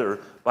together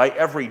by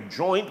every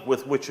joint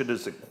with which it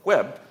is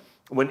equipped,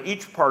 when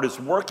each part is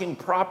working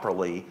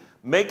properly,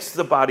 makes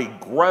the body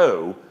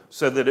grow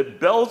so that it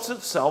builds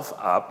itself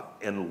up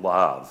in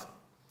love.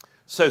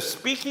 So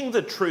speaking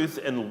the truth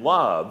in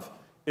love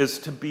is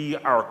to be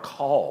our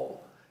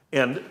call.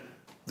 And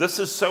this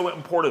is so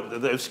important that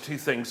those two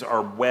things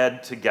are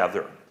wed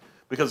together,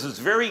 because it's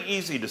very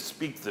easy to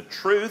speak the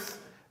truth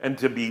and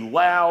to be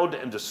loud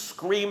and to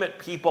scream at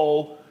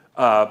people,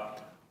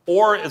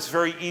 or it's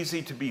very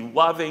easy to be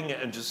loving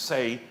and just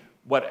say,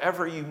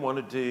 whatever you want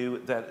to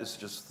do, that is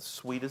just the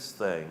sweetest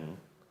thing.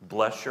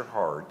 Bless your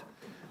heart.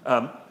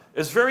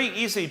 It's very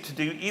easy to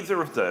do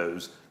either of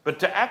those, but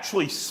to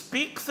actually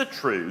speak the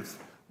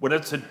truth when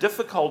it's a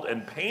difficult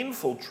and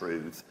painful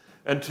truth,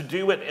 and to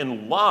do it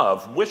in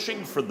love,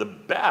 wishing for the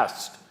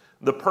best,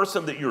 the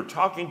person that you're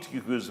talking to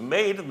who is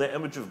made in the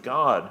image of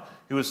God,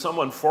 who is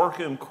someone for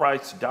whom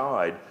Christ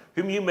died,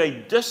 whom you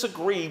may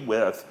disagree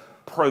with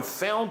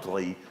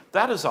profoundly,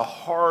 that is a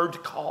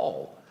hard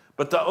call.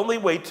 But the only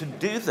way to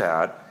do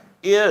that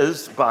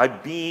is by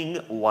being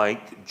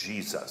like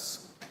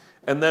Jesus.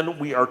 And then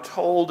we are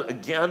told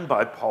again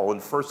by Paul in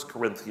 1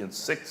 Corinthians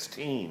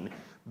 16,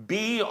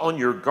 be on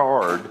your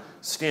guard,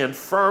 stand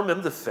firm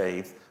in the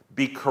faith,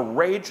 be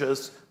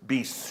courageous,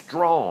 be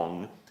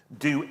strong,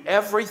 do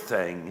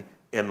everything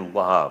in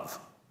love.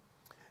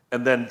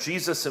 And then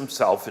Jesus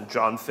himself in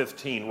John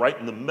 15, right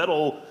in the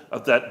middle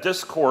of that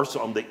discourse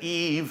on the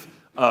eve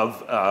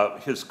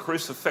of his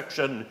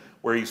crucifixion,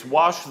 where he's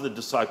washed the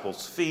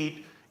disciples'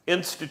 feet,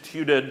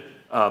 instituted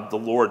the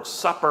Lord's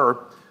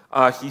Supper,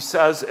 he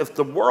says, if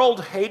the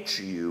world hates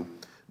you,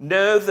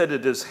 know that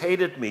it has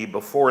hated me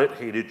before it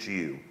hated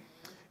you.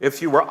 If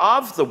you were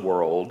of the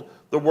world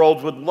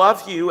would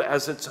love you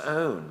as its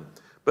own.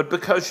 But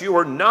because you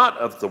are not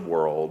of the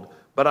world,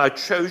 but I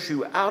chose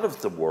you out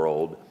of the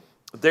world,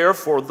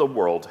 Therefore the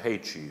world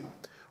hates you.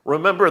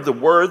 Remember the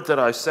word that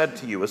I said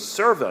to you, a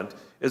servant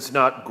is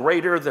not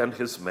greater than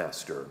his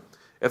master.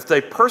 If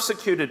they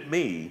persecuted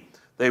me,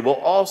 they will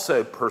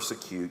also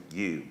persecute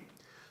you.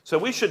 So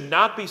we should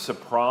not be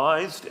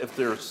surprised if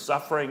there's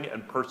suffering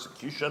and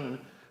persecution,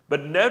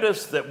 but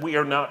notice that we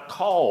are not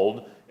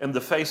called in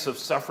the face of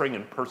suffering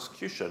and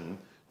persecution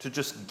to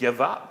just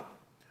give up.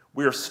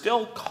 We are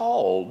still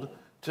called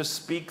to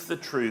speak the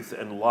truth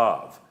in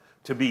love,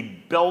 to be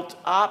built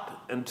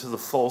up into the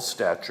full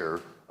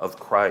stature of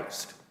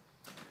Christ.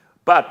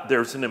 But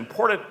there's an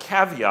important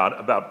caveat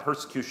about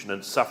persecution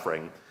and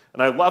suffering,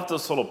 and I love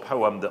this little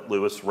poem that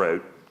Lewis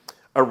wrote.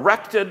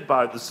 Erected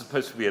by, this is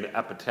supposed to be an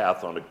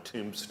epitaph on a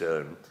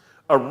tombstone,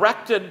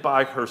 erected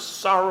by her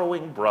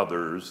sorrowing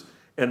brothers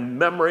in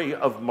memory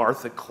of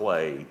Martha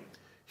Clay,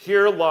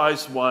 here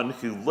lies one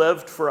who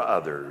lived for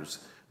others.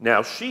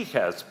 Now she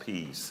has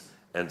peace,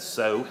 and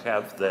so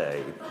have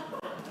they.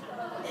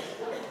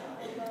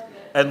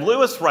 And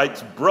Lewis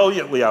writes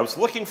brilliantly, I was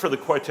looking for the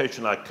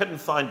quotation, I couldn't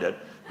find it,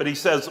 but he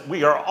says,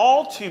 we are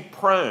all too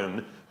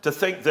prone to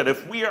think that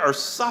if we are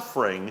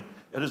suffering,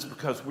 it is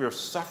because we are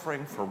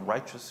suffering for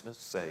righteousness'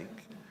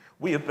 sake.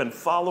 We have been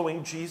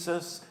following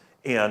Jesus,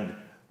 and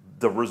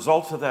the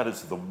result of that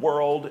is the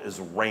world is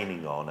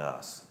raining on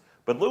us.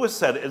 But Lewis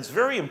said it's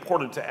very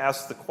important to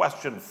ask the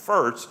question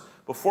first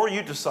before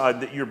you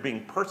decide that you're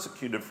being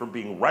persecuted for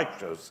being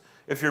righteous,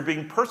 if you're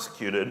being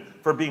persecuted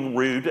for being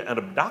rude and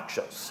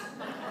obnoxious.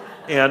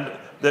 And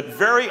that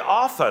very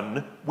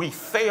often we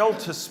fail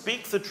to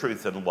speak the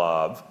truth in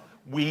love.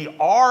 We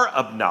are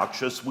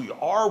obnoxious, we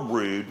are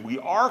rude, we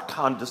are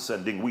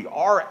condescending, we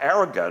are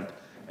arrogant,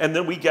 and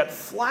then we get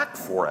flack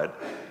for it.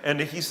 And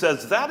he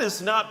says that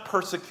is not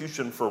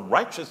persecution for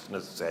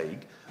righteousness'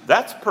 sake,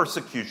 that's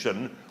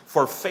persecution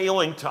for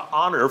failing to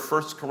honor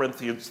 1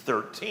 Corinthians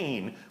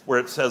 13, where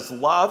it says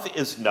love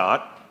is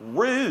not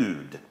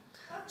rude.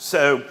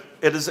 So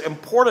it is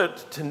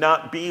important to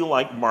not be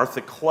like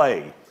Martha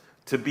Clay,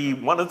 to be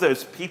one of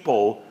those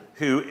people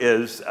who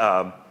is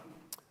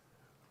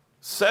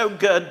so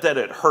good that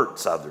it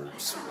hurts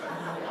others.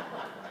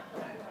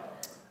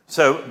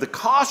 So the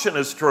caution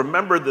is to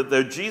remember that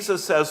though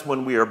Jesus says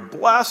when we are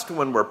blessed,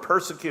 when we're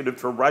persecuted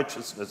for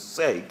righteousness'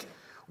 sake,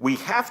 we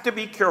have to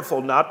be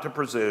careful not to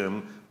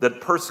presume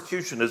that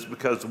persecution is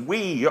because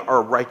we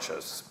are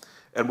righteous.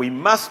 And we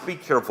must be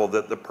careful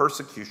that the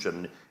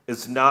persecution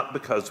is not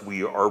because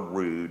we are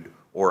rude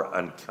or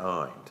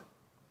unkind.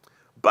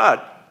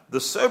 But the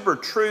sober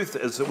truth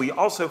is that we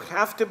also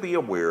have to be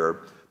aware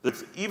that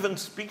even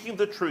speaking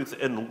the truth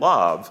in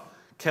love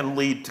can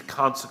lead to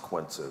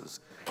consequences.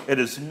 It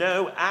is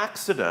no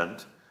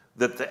accident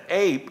that the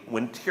ape,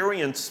 when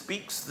Tyrion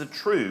speaks the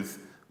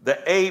truth, the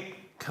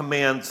ape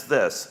commands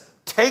this: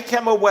 take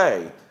him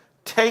away,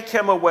 take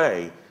him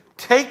away,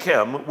 take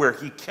him where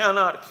he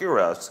cannot hear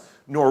us,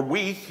 nor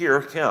we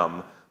hear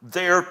him.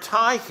 There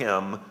tie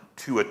him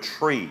to a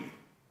tree.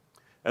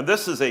 And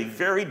this is a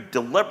very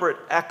deliberate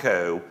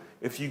echo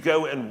if you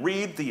go and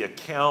read the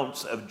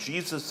accounts of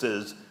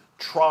Jesus's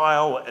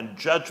trial and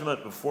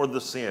judgment before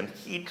the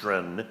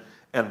Sanhedrin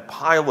and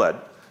Pilate.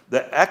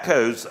 The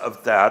echoes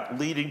of that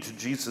leading to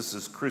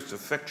Jesus's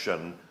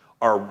crucifixion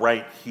are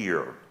right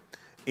here.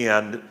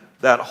 And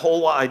that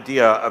whole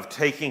idea of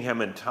taking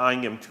him and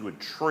tying him to a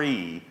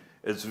tree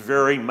is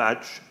very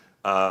much,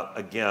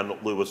 again,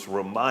 Lewis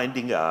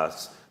reminding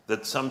us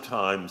that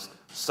sometimes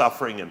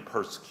suffering and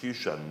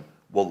persecution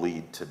will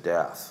lead to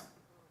death.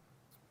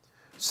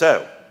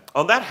 So,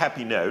 on that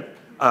happy note,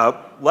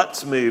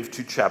 let's move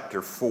to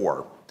chapter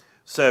 4.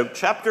 So,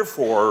 chapter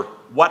 4,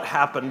 what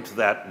happened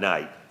that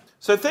night?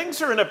 So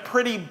things are in a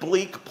pretty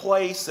bleak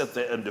place at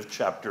the end of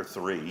chapter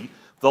 3.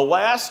 The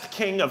last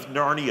king of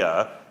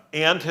Narnia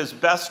and his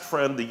best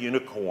friend, the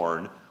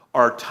unicorn,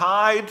 are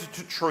tied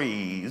to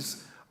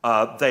trees.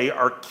 They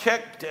are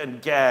kicked and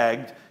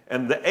gagged,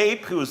 and the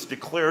ape, who has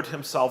declared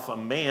himself a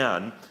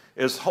man,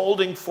 is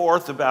holding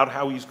forth about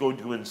how he's going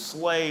to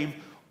enslave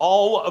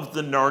all of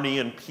the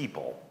Narnian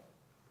people.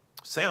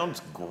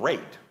 Sounds great,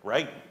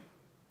 right?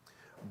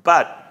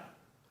 But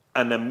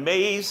an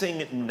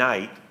amazing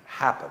night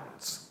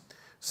happens.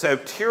 So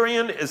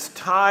Tyrion is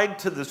tied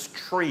to this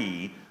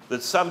tree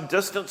that's some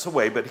distance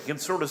away, but he can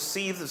sort of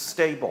see the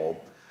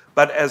stable.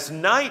 But as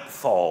night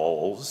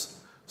falls,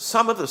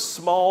 some of the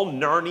small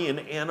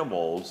Narnian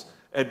animals,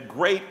 at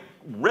great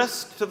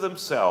risk to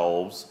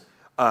themselves,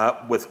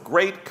 with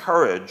great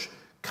courage,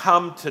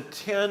 come to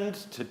tend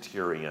to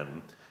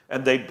Tyrion.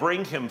 And they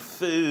bring him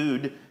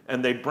food,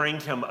 and they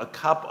bring him a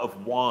cup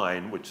of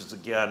wine, which is,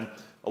 again,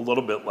 a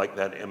little bit like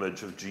that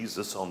image of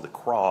Jesus on the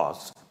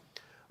cross.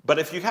 But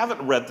if you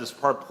haven't read this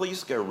part,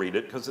 please go read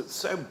it, because it's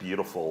so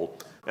beautiful.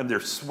 And they're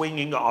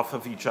swinging off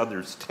of each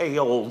other's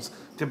tails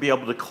to be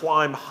able to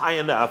climb high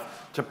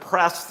enough to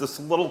press this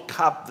little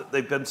cup that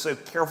they've been so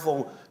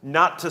careful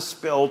not to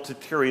spill to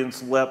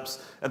Tyrion's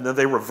lips. And then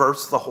they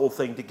reverse the whole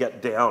thing to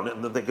get down,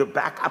 and then they go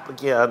back up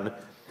again.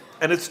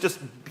 And it's just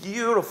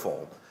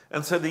beautiful.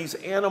 And so these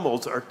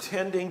animals are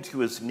tending to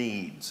his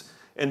needs.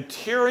 And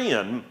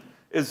Tyrion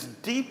is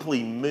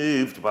deeply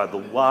moved by the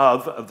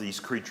love of these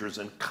creatures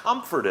and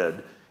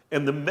comforted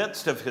in the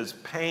midst of his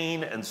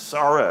pain and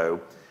sorrow.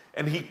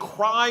 And he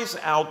cries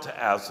out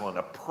to Aslan,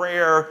 a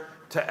prayer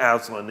to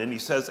Aslan. And he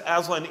says,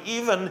 Aslan,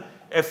 even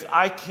if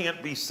I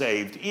can't be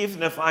saved,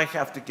 even if I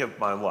have to give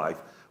my life,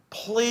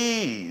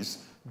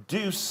 please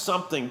do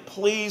something.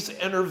 Please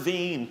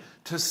intervene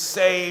to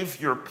save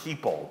your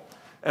people.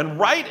 And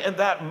right in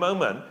that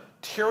moment,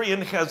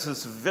 Tyrion has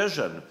this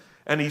vision,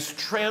 and he's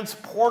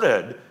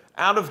transported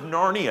out of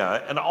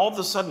Narnia, and all of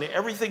a sudden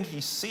everything he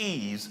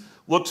sees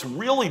looks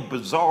really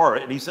bizarre,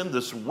 and he's in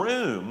this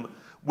room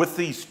with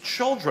these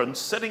children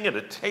sitting at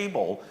a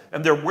table,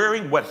 and they're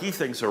wearing what he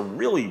thinks are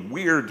really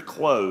weird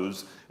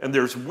clothes, and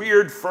there's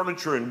weird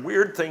furniture and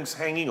weird things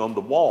hanging on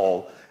the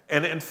wall.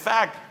 And in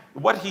fact,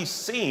 what he's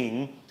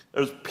seeing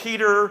is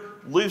Peter,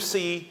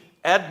 Lucy,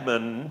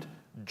 Edmund,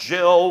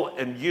 Jill,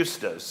 and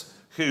Eustace,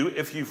 who,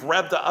 if you've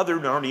read the other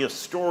Narnia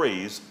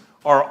stories,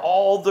 are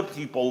all the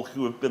people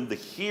who have been the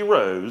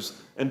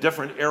heroes in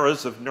different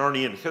eras of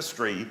Narnian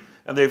history,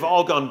 and they've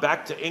all gone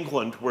back to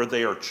England where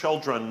they are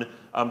children,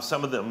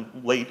 some of them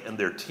late in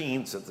their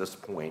teens at this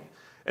point.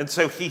 And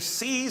so he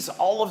sees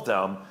all of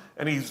them,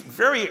 and he's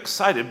very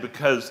excited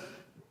because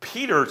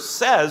Peter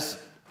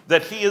says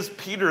that he is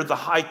Peter the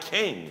High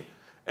King.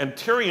 And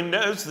Tyrion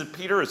knows that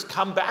Peter has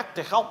come back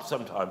to help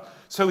sometime.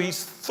 So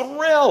he's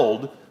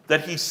thrilled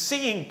that he's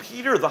seeing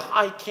Peter the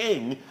High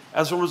King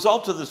as a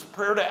result of this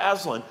prayer to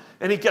Aslan.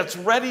 And he gets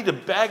ready to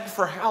beg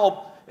for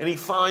help, and he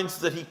finds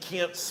that he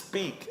can't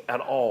speak at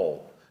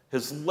all.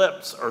 His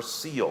lips are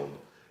sealed,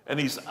 and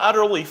he's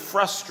utterly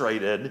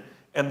frustrated,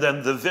 and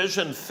then the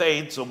vision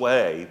fades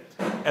away.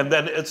 And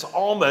then it's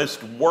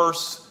almost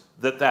worse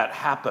that that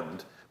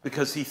happened,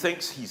 because he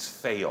thinks he's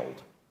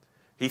failed.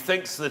 He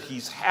thinks that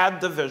he's had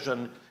the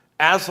vision,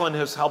 Aslan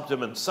has helped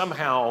him, and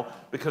somehow,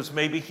 because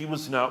maybe he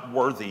was not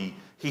worthy,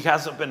 he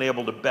hasn't been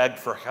able to beg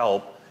for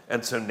help,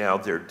 and so now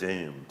they're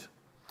doomed.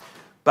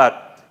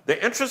 But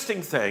the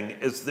interesting thing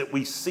is that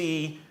we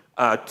see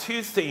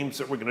two themes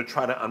that we're going to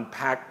try to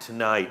unpack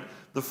tonight.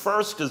 The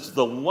first is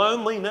the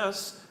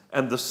loneliness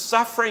and the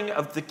suffering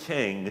of the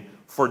king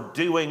for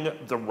doing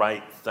the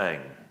right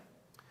thing.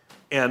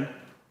 And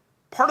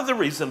part of the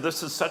reason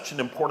this is such an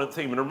important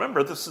theme, and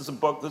remember, this is a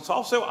book that's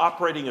also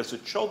operating as a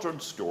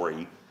children's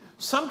story.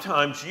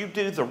 Sometimes you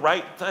do the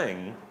right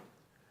thing,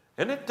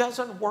 and it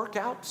doesn't work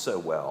out so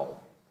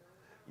well.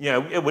 You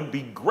know, it would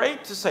be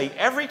great to say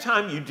every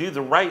time you do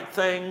the right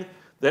thing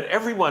that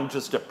everyone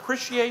just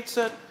appreciates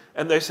it,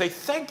 and they say,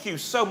 thank you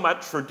so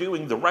much for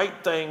doing the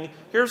right thing.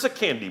 Here's a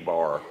candy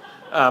bar.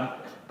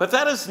 But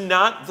that is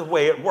not the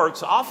way it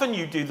works. Often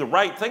you do the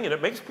right thing, and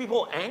it makes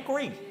people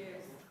angry.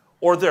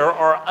 Or there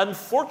are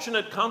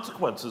unfortunate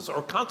consequences,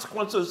 or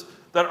consequences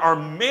that are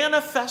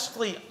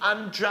manifestly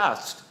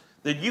unjust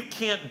that you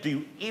can't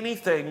do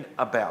anything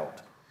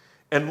about.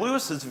 And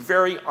Lewis is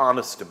very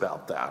honest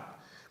about that.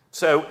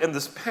 So in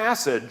this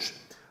passage,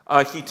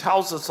 he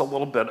tells us a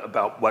little bit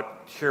about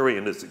what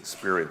Tyrion is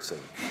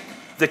experiencing.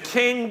 The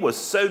king was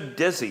so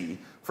dizzy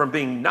from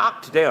being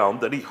knocked down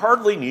that he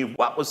hardly knew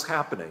what was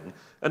happening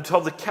until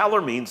the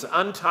Calormenes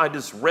untied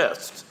his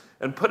wrists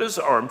and put his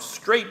arms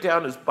straight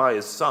down by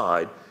his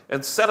side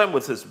and set him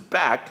with his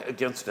back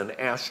against an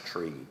ash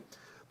tree.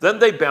 Then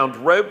they bound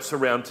ropes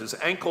around his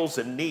ankles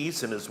and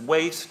knees and his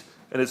waist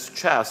and his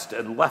chest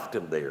and left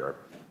him there.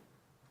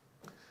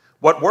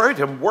 What worried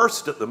him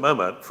worst at the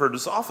moment, for it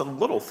is often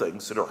little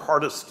things that are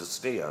hardest to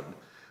stand,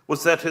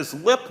 was that his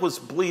lip was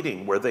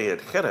bleeding where they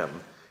had hit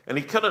him, and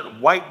he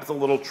couldn't wipe the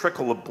little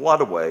trickle of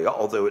blood away,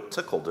 although it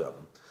tickled him.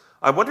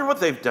 I wonder what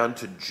they've done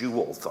to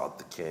Jewel, thought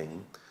the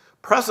king.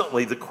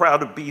 Presently, the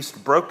crowd of beasts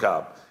broke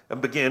up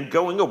and began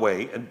going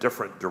away in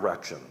different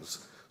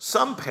directions.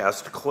 Some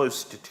passed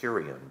close to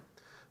Tyrion.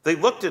 They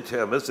looked at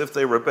him as if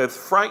they were both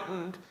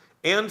frightened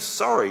and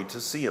sorry to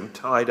see him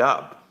tied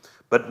up,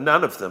 but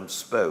none of them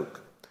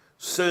spoke.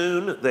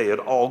 Soon they had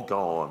all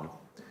gone,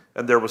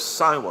 and there was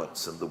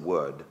silence in the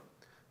wood.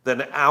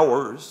 Then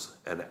hours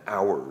and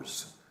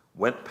hours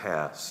went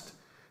past,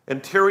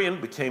 and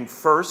Tyrion became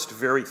first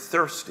very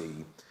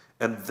thirsty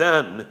and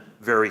then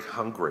very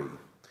hungry.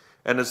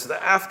 And as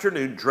the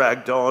afternoon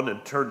dragged on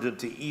and turned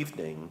into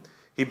evening,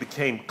 he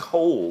became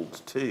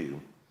cold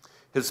too.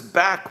 His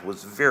back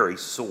was very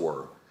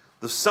sore.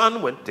 The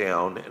sun went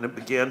down, and it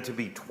began to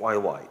be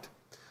twilight.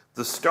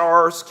 The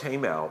stars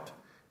came out,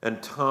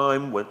 and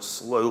time went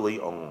slowly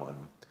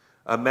on.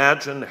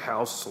 Imagine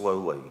how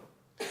slowly,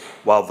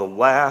 while the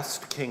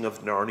last king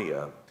of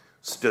Narnia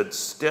stood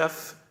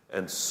stiff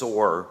and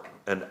sore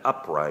and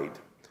upright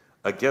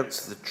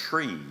against the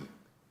tree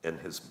in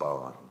his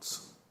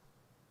bonds.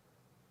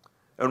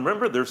 And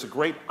remember, there's a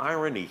great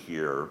irony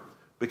here,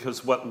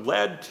 because what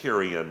led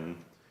Tyrion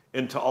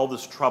into all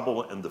this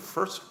trouble in the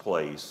first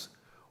place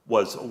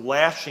was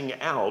lashing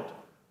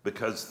out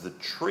because the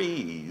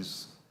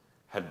trees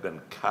had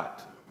been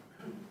cut.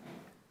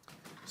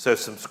 So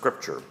some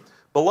scripture.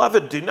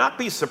 Beloved, do not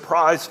be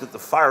surprised at the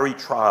fiery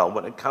trial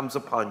when it comes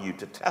upon you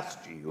to test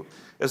you,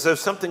 as though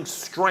something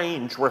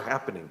strange were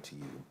happening to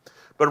you.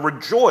 but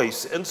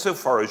rejoice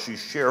insofar as you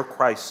share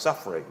Christ's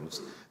sufferings,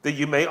 that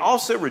you may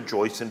also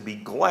rejoice and be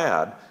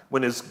glad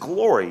when his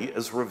glory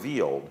is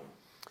revealed.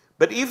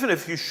 But even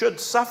if you should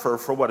suffer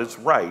for what is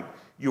right,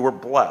 you are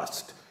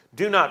blessed.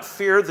 Do not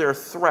fear their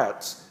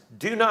threats.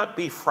 Do not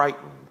be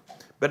frightened.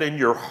 But in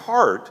your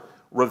heart,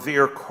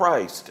 revere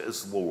Christ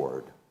as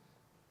Lord.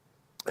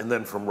 And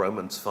then from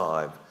Romans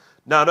 5,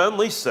 not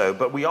only so,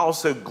 but we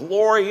also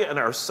glory in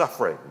our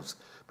sufferings,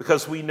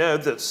 because we know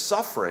that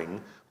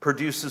suffering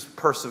produces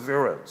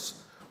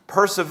perseverance.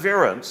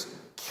 Perseverance,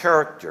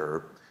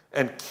 character,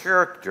 and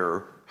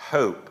character,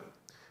 hope.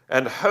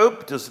 And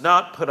hope does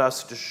not put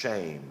us to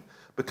shame,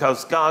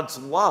 because God's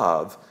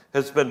love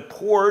has been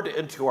poured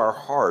into our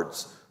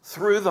hearts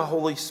through the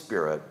Holy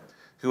Spirit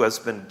who has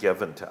been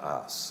given to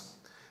us.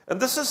 And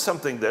this is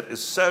something that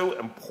is so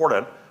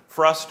important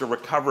for us to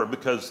recover,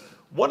 because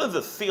one of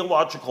the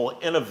theological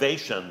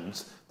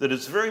innovations that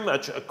is very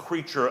much a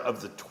creature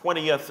of the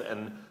 20th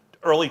and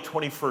early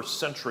 21st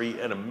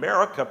century in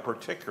America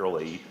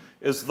particularly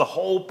is the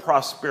whole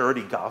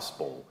prosperity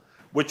gospel,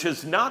 which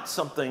is not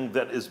something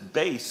that is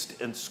based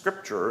in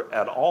Scripture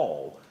at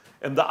all.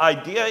 And the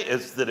idea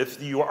is that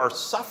if you are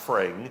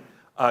suffering,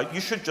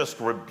 you should just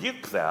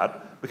rebuke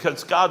that,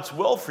 because God's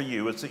will for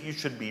you is that you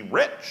should be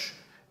rich.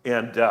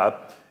 And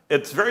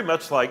it's very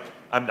much like,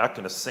 I'm not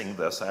going to sing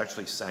this. I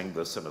actually sang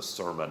this in a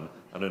sermon.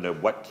 I don't know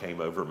what came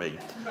over me.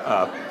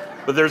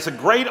 But there's a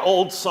great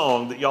old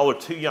song that y'all are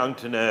too young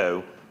to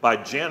know by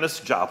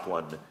Janis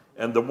Joplin.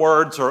 And the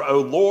words are,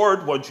 "Oh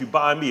Lord, won't you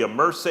buy me a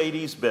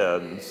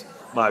Mercedes-Benz?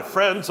 My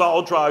friends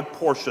all drive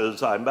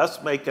Porsches, I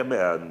must make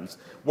amends.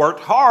 Worked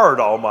hard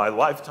all my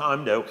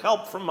lifetime, no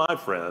help from my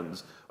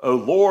friends. Oh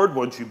Lord,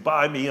 won't you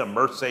buy me a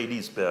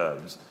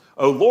Mercedes-Benz?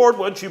 Oh Lord,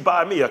 won't you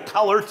buy me a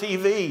color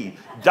TV?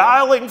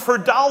 Dialing for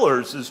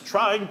dollars is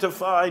trying to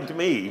find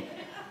me."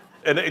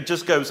 And it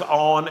just goes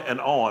on and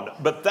on.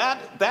 But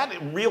that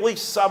really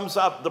sums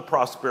up the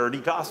prosperity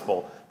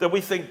gospel, that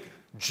we think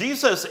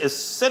Jesus is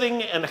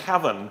sitting in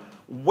heaven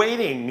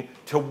waiting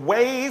to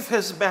wave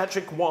his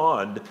magic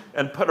wand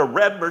and put a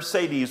red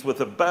Mercedes with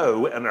a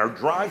bow in our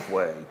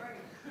driveway.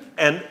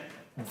 And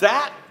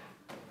that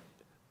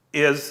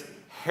is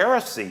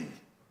heresy.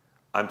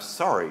 I'm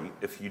sorry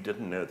if you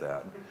didn't know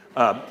that.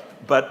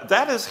 But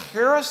that is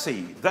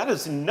heresy. That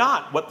is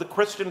not what the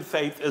Christian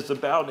faith is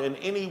about in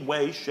any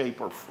way, shape,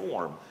 or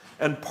form.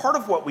 And part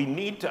of what we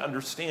need to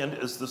understand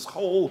is this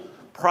whole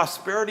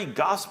prosperity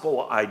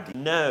gospel idea.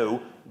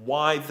 Know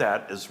why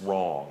that is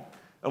wrong.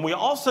 And we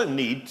also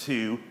need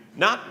to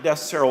not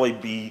necessarily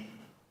be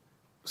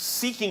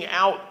seeking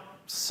out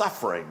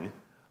suffering,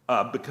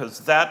 because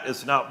that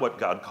is not what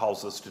God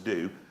calls us to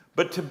do,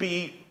 but to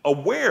be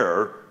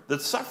aware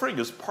that suffering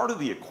is part of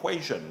the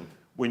equation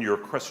when you're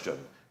a Christian.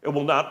 It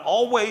will not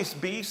always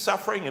be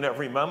suffering in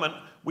every moment.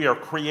 We are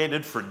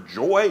created for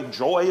joy.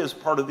 Joy is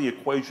part of the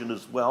equation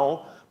as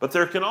well, but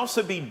there can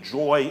also be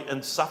joy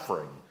in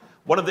suffering.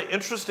 One of the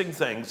interesting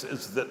things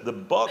is that the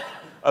book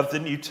of the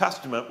New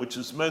Testament, which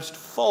is most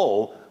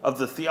full of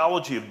the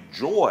theology of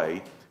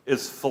joy,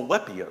 is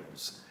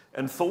Philippians.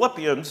 And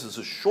Philippians is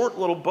a short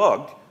little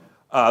book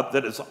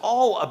that is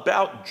all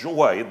about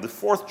joy. In the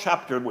 4th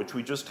chapter, in which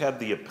we just had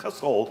the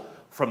epistle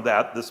from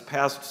that this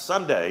past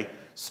Sunday,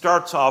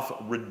 starts off,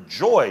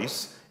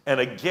 "Rejoice, and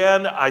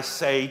again I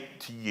say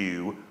to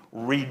you,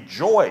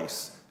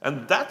 rejoice."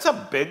 And that's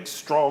a big,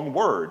 strong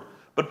word.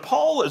 But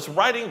Paul is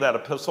writing that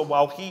epistle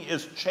while he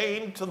is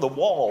chained to the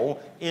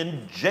wall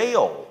in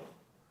jail.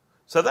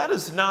 So that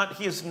is not,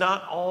 he is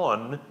not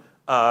on,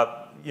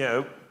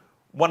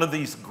 one of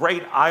these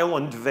great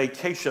island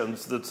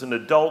vacations that's an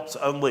adults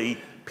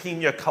only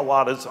pina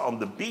coladas on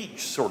the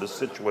beach sort of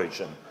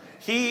situation.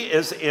 He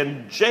is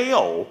in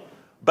jail,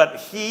 but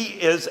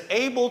he is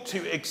able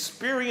to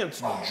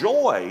experience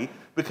joy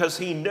because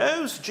he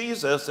knows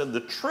Jesus and the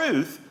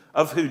truth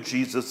of who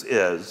Jesus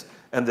is,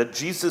 and that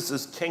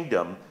Jesus'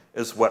 kingdom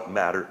is what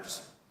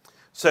matters.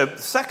 So the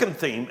second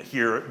theme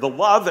here, the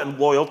love and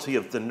loyalty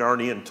of the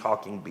Narnian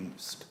talking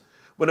beast.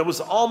 When it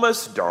was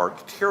almost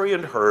dark,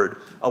 Tyrion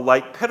heard a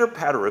light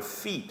pitter-patter of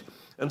feet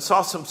and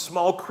saw some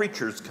small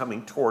creatures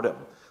coming toward him.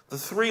 The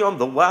 3 on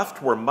the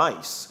left were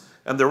mice,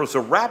 and there was a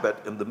rabbit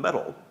in the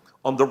middle.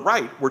 On the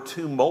right were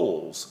 2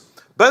 moles.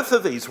 Both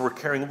of these were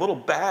carrying little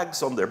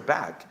bags on their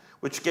back,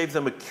 which gave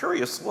them a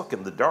curious look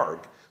in the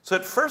dark. So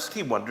at first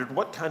he wondered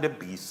what kind of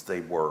beasts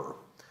they were.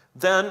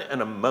 Then,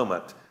 in a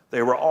moment,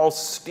 they were all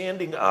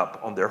standing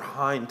up on their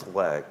hind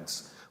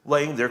legs,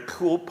 laying their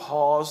cool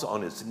paws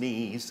on his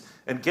knees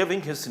and giving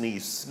his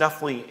knees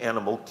snuffly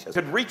animal kisses.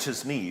 He could reach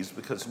his knees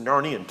because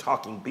Narnian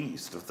talking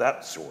beasts of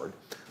that sort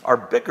are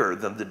bigger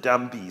than the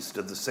dumb beast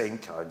of the same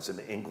kinds in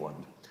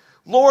England.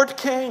 "Lord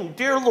King,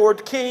 dear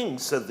Lord King,"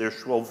 said their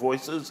shrill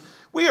voices,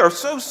 "we are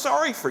so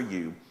sorry for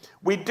you.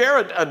 We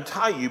daren't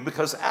untie you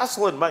because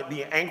Aslan might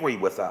be angry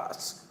with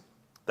us."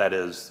 That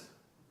is,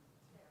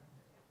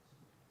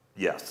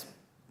 yes,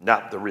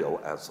 not the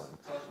real Aslan.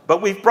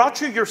 "But we've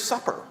brought you your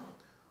supper."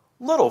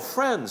 "Little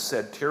friend,"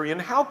 said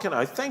Tyrion, "how can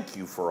I thank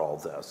you for all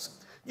this?"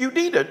 You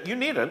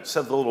needn't,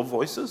 said the little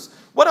voices.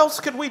 "What else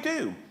could we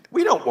do?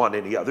 We don't want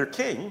any other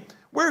king.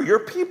 We're your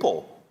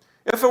people.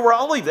 If it were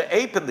only the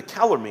ape and the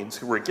Calormenes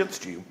who were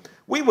against you,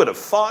 we would have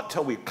fought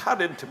till we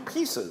cut into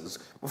pieces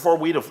before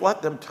we'd have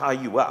let them tie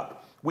you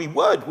up. We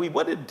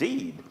would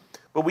indeed,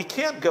 but we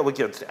can't go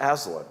against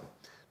Aslan.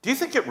 Do you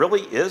think it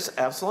really is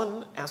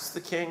Aslan? Asked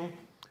the king.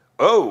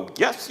 Oh,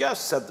 yes,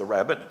 said the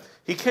rabbit.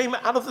 He came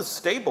out of the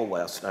stable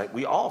last night.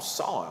 We all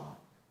saw him.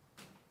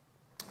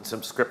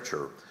 Some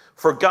scripture.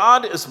 For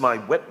God is my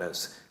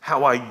witness,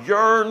 how I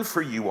yearn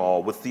for you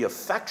all with the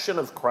affection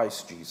of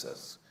Christ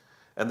Jesus.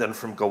 And then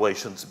from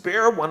Galatians,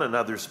 bear one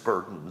another's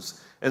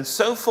burdens, and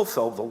so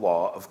fulfill the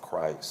law of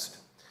Christ.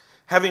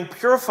 Having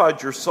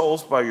purified your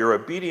souls by your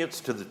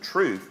obedience to the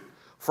truth,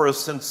 for a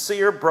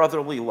sincere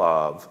brotherly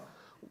love,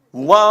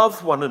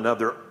 love one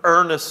another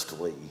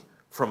earnestly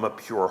from a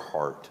pure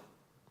heart.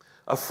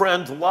 A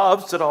friend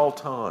loves at all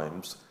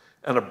times,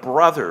 and a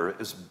brother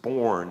is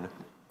born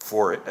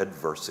for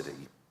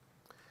adversity.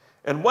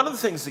 And one of the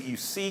things that you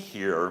see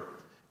here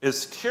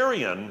is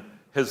Tyrion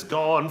has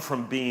gone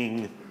from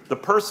being the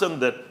person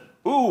that,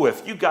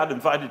 if you got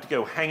invited to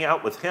go hang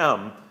out with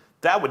him,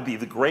 that would be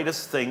the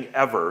greatest thing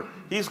ever.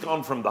 He's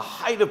gone from the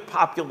height of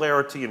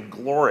popularity and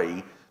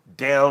glory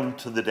down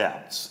to the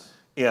depths.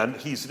 And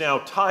he's now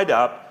tied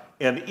up,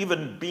 and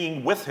even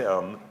being with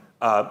him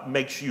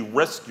makes you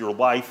risk your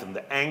life in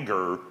the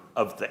anger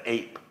of the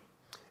ape.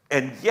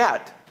 And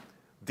yet,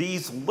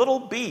 these little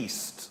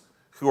beasts,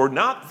 who are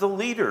not the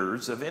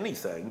leaders of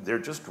anything, they're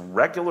just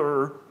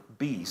regular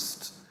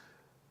beasts,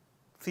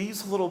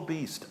 these little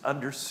beasts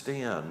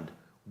understand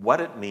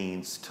what it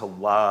means to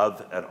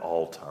love at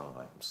all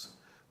times.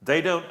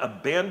 They don't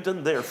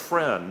abandon their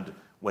friend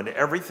when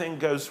everything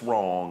goes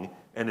wrong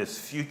and his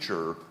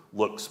future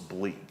looks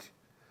bleak.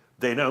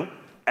 They don't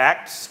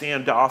act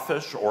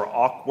standoffish or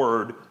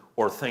awkward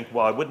or think,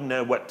 well, I wouldn't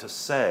know what to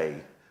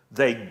say.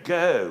 They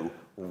go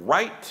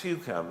right to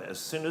him as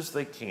soon as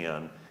they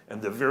can,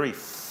 and the very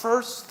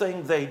first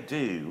thing they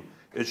do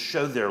is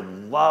show their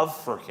love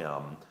for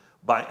him.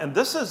 And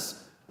this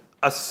is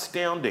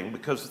astounding,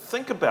 because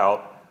think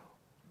about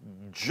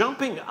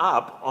jumping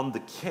up on the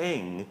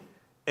king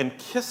and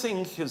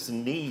kissing his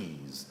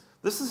knees.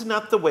 This is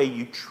not the way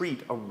you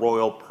treat a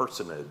royal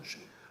personage.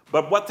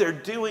 But what they're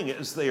doing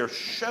is they are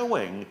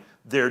showing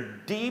their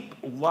deep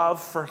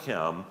love for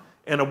him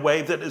in a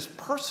way that is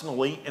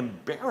personally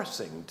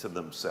embarrassing to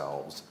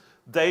themselves.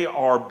 They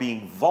are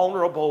being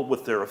vulnerable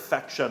with their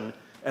affection,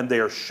 and they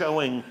are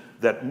showing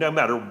that no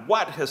matter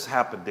what has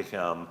happened to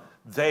him,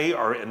 they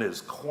are in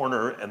his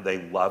corner and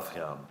they love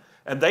him.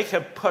 And they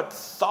have put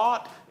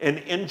thought and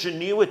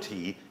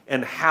ingenuity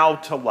in how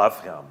to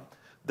love him.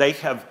 They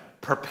have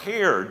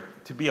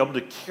prepared to be able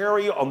to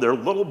carry on their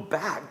little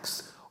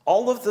backs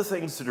all of the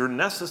things that are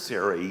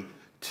necessary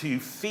to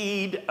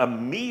feed a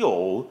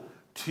meal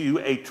to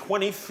a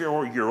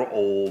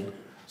 24-year-old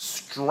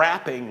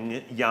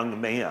strapping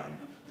young man.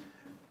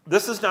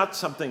 This is not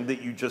something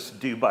that you just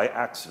do by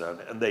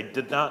accident, and they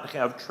did not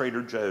have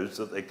Trader Joe's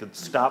that they could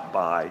stop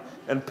by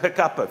and pick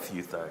up a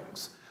few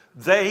things.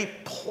 They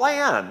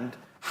planned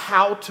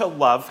how to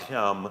love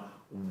him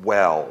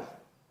well.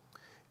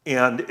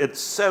 And it's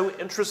so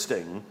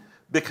interesting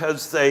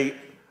because Tyrion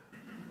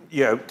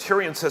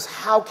says,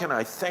 how can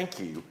I thank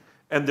you?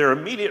 And their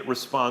immediate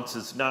response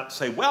is not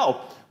say,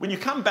 well, when you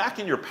come back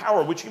in your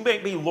power, would you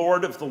make me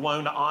Lord of the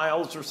Lone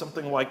Isles or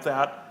something like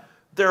that?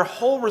 Their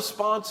whole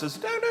response is,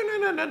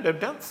 no,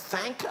 don't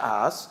thank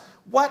us.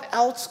 What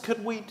else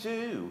could we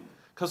do?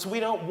 Because we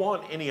don't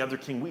want any other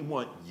king. We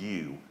want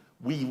you.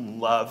 We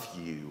love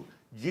you.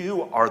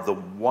 You are the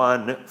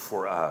one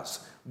for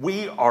us.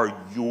 We are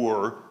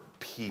your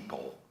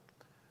people.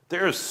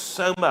 There is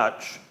so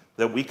much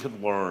that we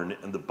could learn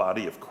in the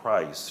body of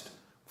Christ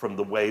from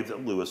the way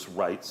that Lewis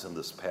writes in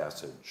this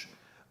passage.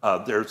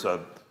 There's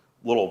a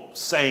little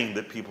saying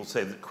that people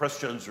say that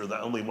Christians are the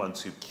only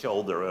ones who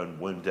kill their own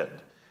wounded.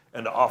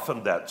 And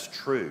often that's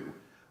true,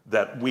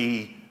 that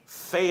we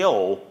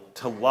fail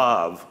to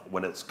love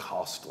when it's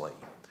costly.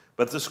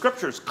 But the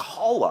scriptures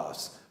call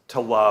us to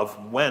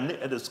love when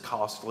it is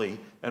costly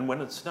and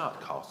when it's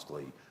not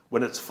costly.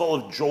 When it's full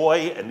of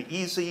joy and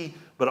easy,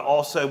 but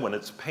also when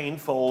it's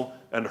painful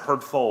and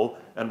hurtful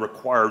and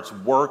requires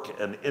work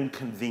and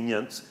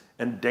inconvenience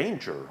and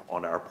danger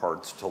on our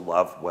parts to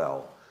love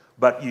well.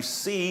 But you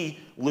see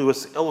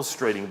Lewis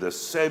illustrating this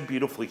so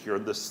beautifully here.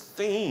 This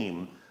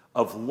theme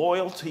of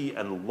loyalty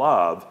and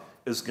love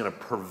is going to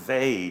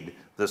pervade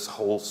this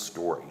whole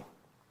story.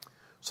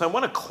 So I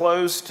want to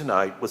close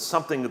tonight with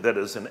something that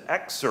is an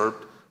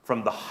excerpt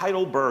from the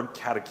Heidelberg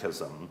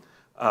Catechism.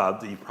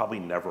 You probably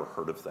never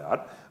heard of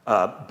that,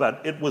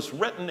 but it was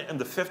written in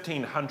the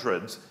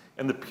 1500s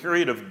in the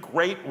period of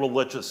great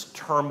religious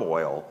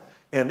turmoil,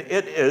 and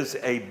it is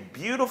a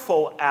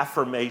beautiful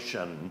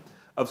affirmation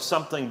of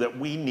something that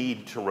we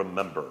need to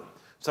remember.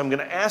 So I'm going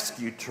to ask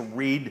you to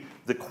read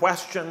the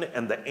question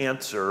and the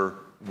answer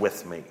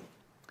with me.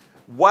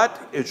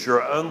 What is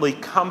your only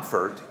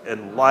comfort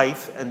in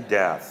life and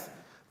death?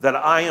 That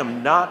I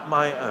am not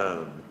my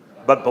own,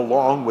 but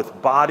belong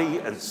with body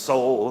and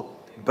soul,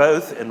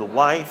 both in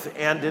life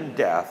and in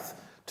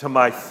death, to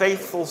my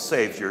faithful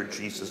Savior,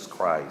 Jesus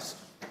Christ.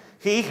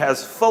 He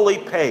has fully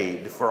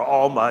paid for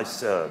all my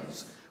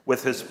sins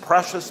with his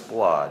precious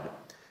blood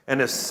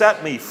and has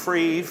set me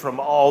free from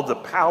all the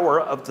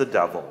power of the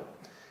devil.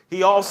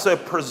 He also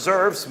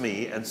preserves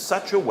me in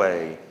such a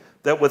way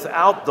that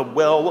without the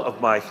will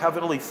of my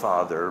heavenly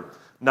Father,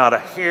 not a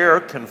hair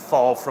can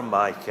fall from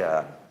my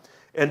head.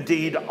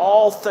 Indeed,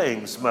 all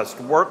things must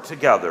work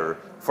together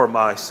for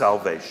my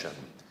salvation.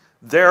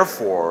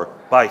 Therefore,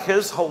 by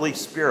his Holy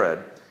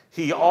Spirit,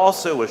 he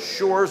also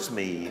assures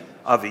me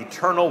of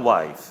eternal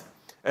life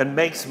and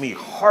makes me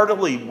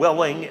heartily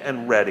willing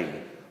and ready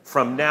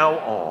from now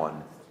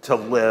on to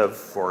live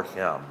for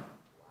him.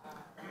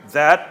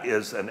 That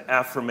is an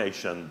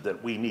affirmation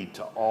that we need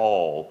to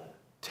all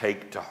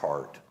take to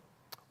heart.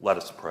 Let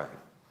us pray.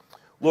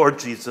 Lord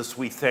Jesus,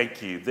 we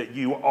thank you that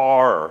you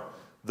are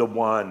the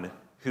one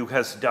who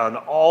has done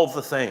all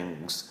the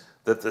things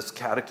that this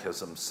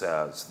catechism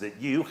says, that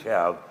you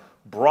have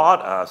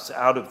brought us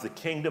out of the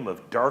kingdom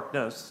of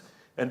darkness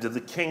into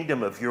the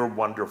kingdom of your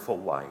wonderful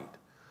light.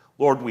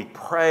 Lord, we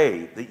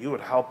pray that you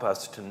would help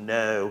us to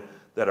know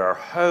that our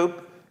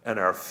hope and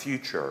our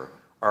future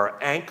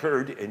are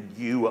anchored in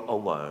you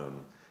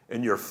alone,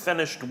 in your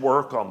finished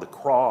work on the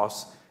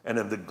cross and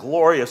in the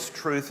glorious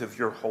truth of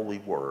your holy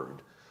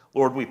word.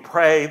 Lord, we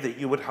pray that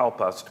you would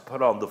help us to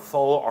put on the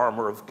full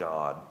armor of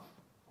God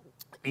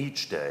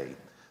each day,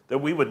 that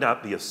we would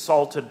not be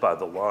assaulted by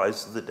the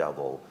lies of the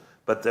devil,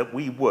 but that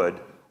we would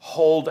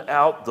hold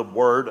out the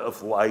word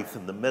of life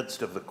in the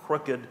midst of a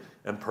crooked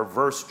and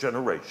perverse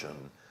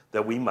generation,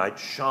 that we might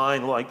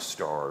shine like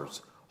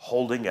stars,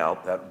 holding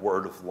out that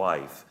word of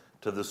life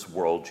to this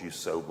world you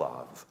so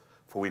love.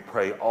 For we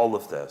pray all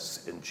of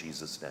this in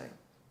Jesus' name.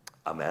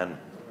 Amen.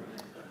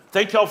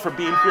 Thank you all for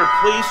being here.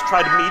 Please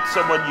try to meet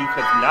someone you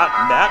have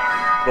not met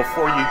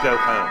before you go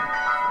home.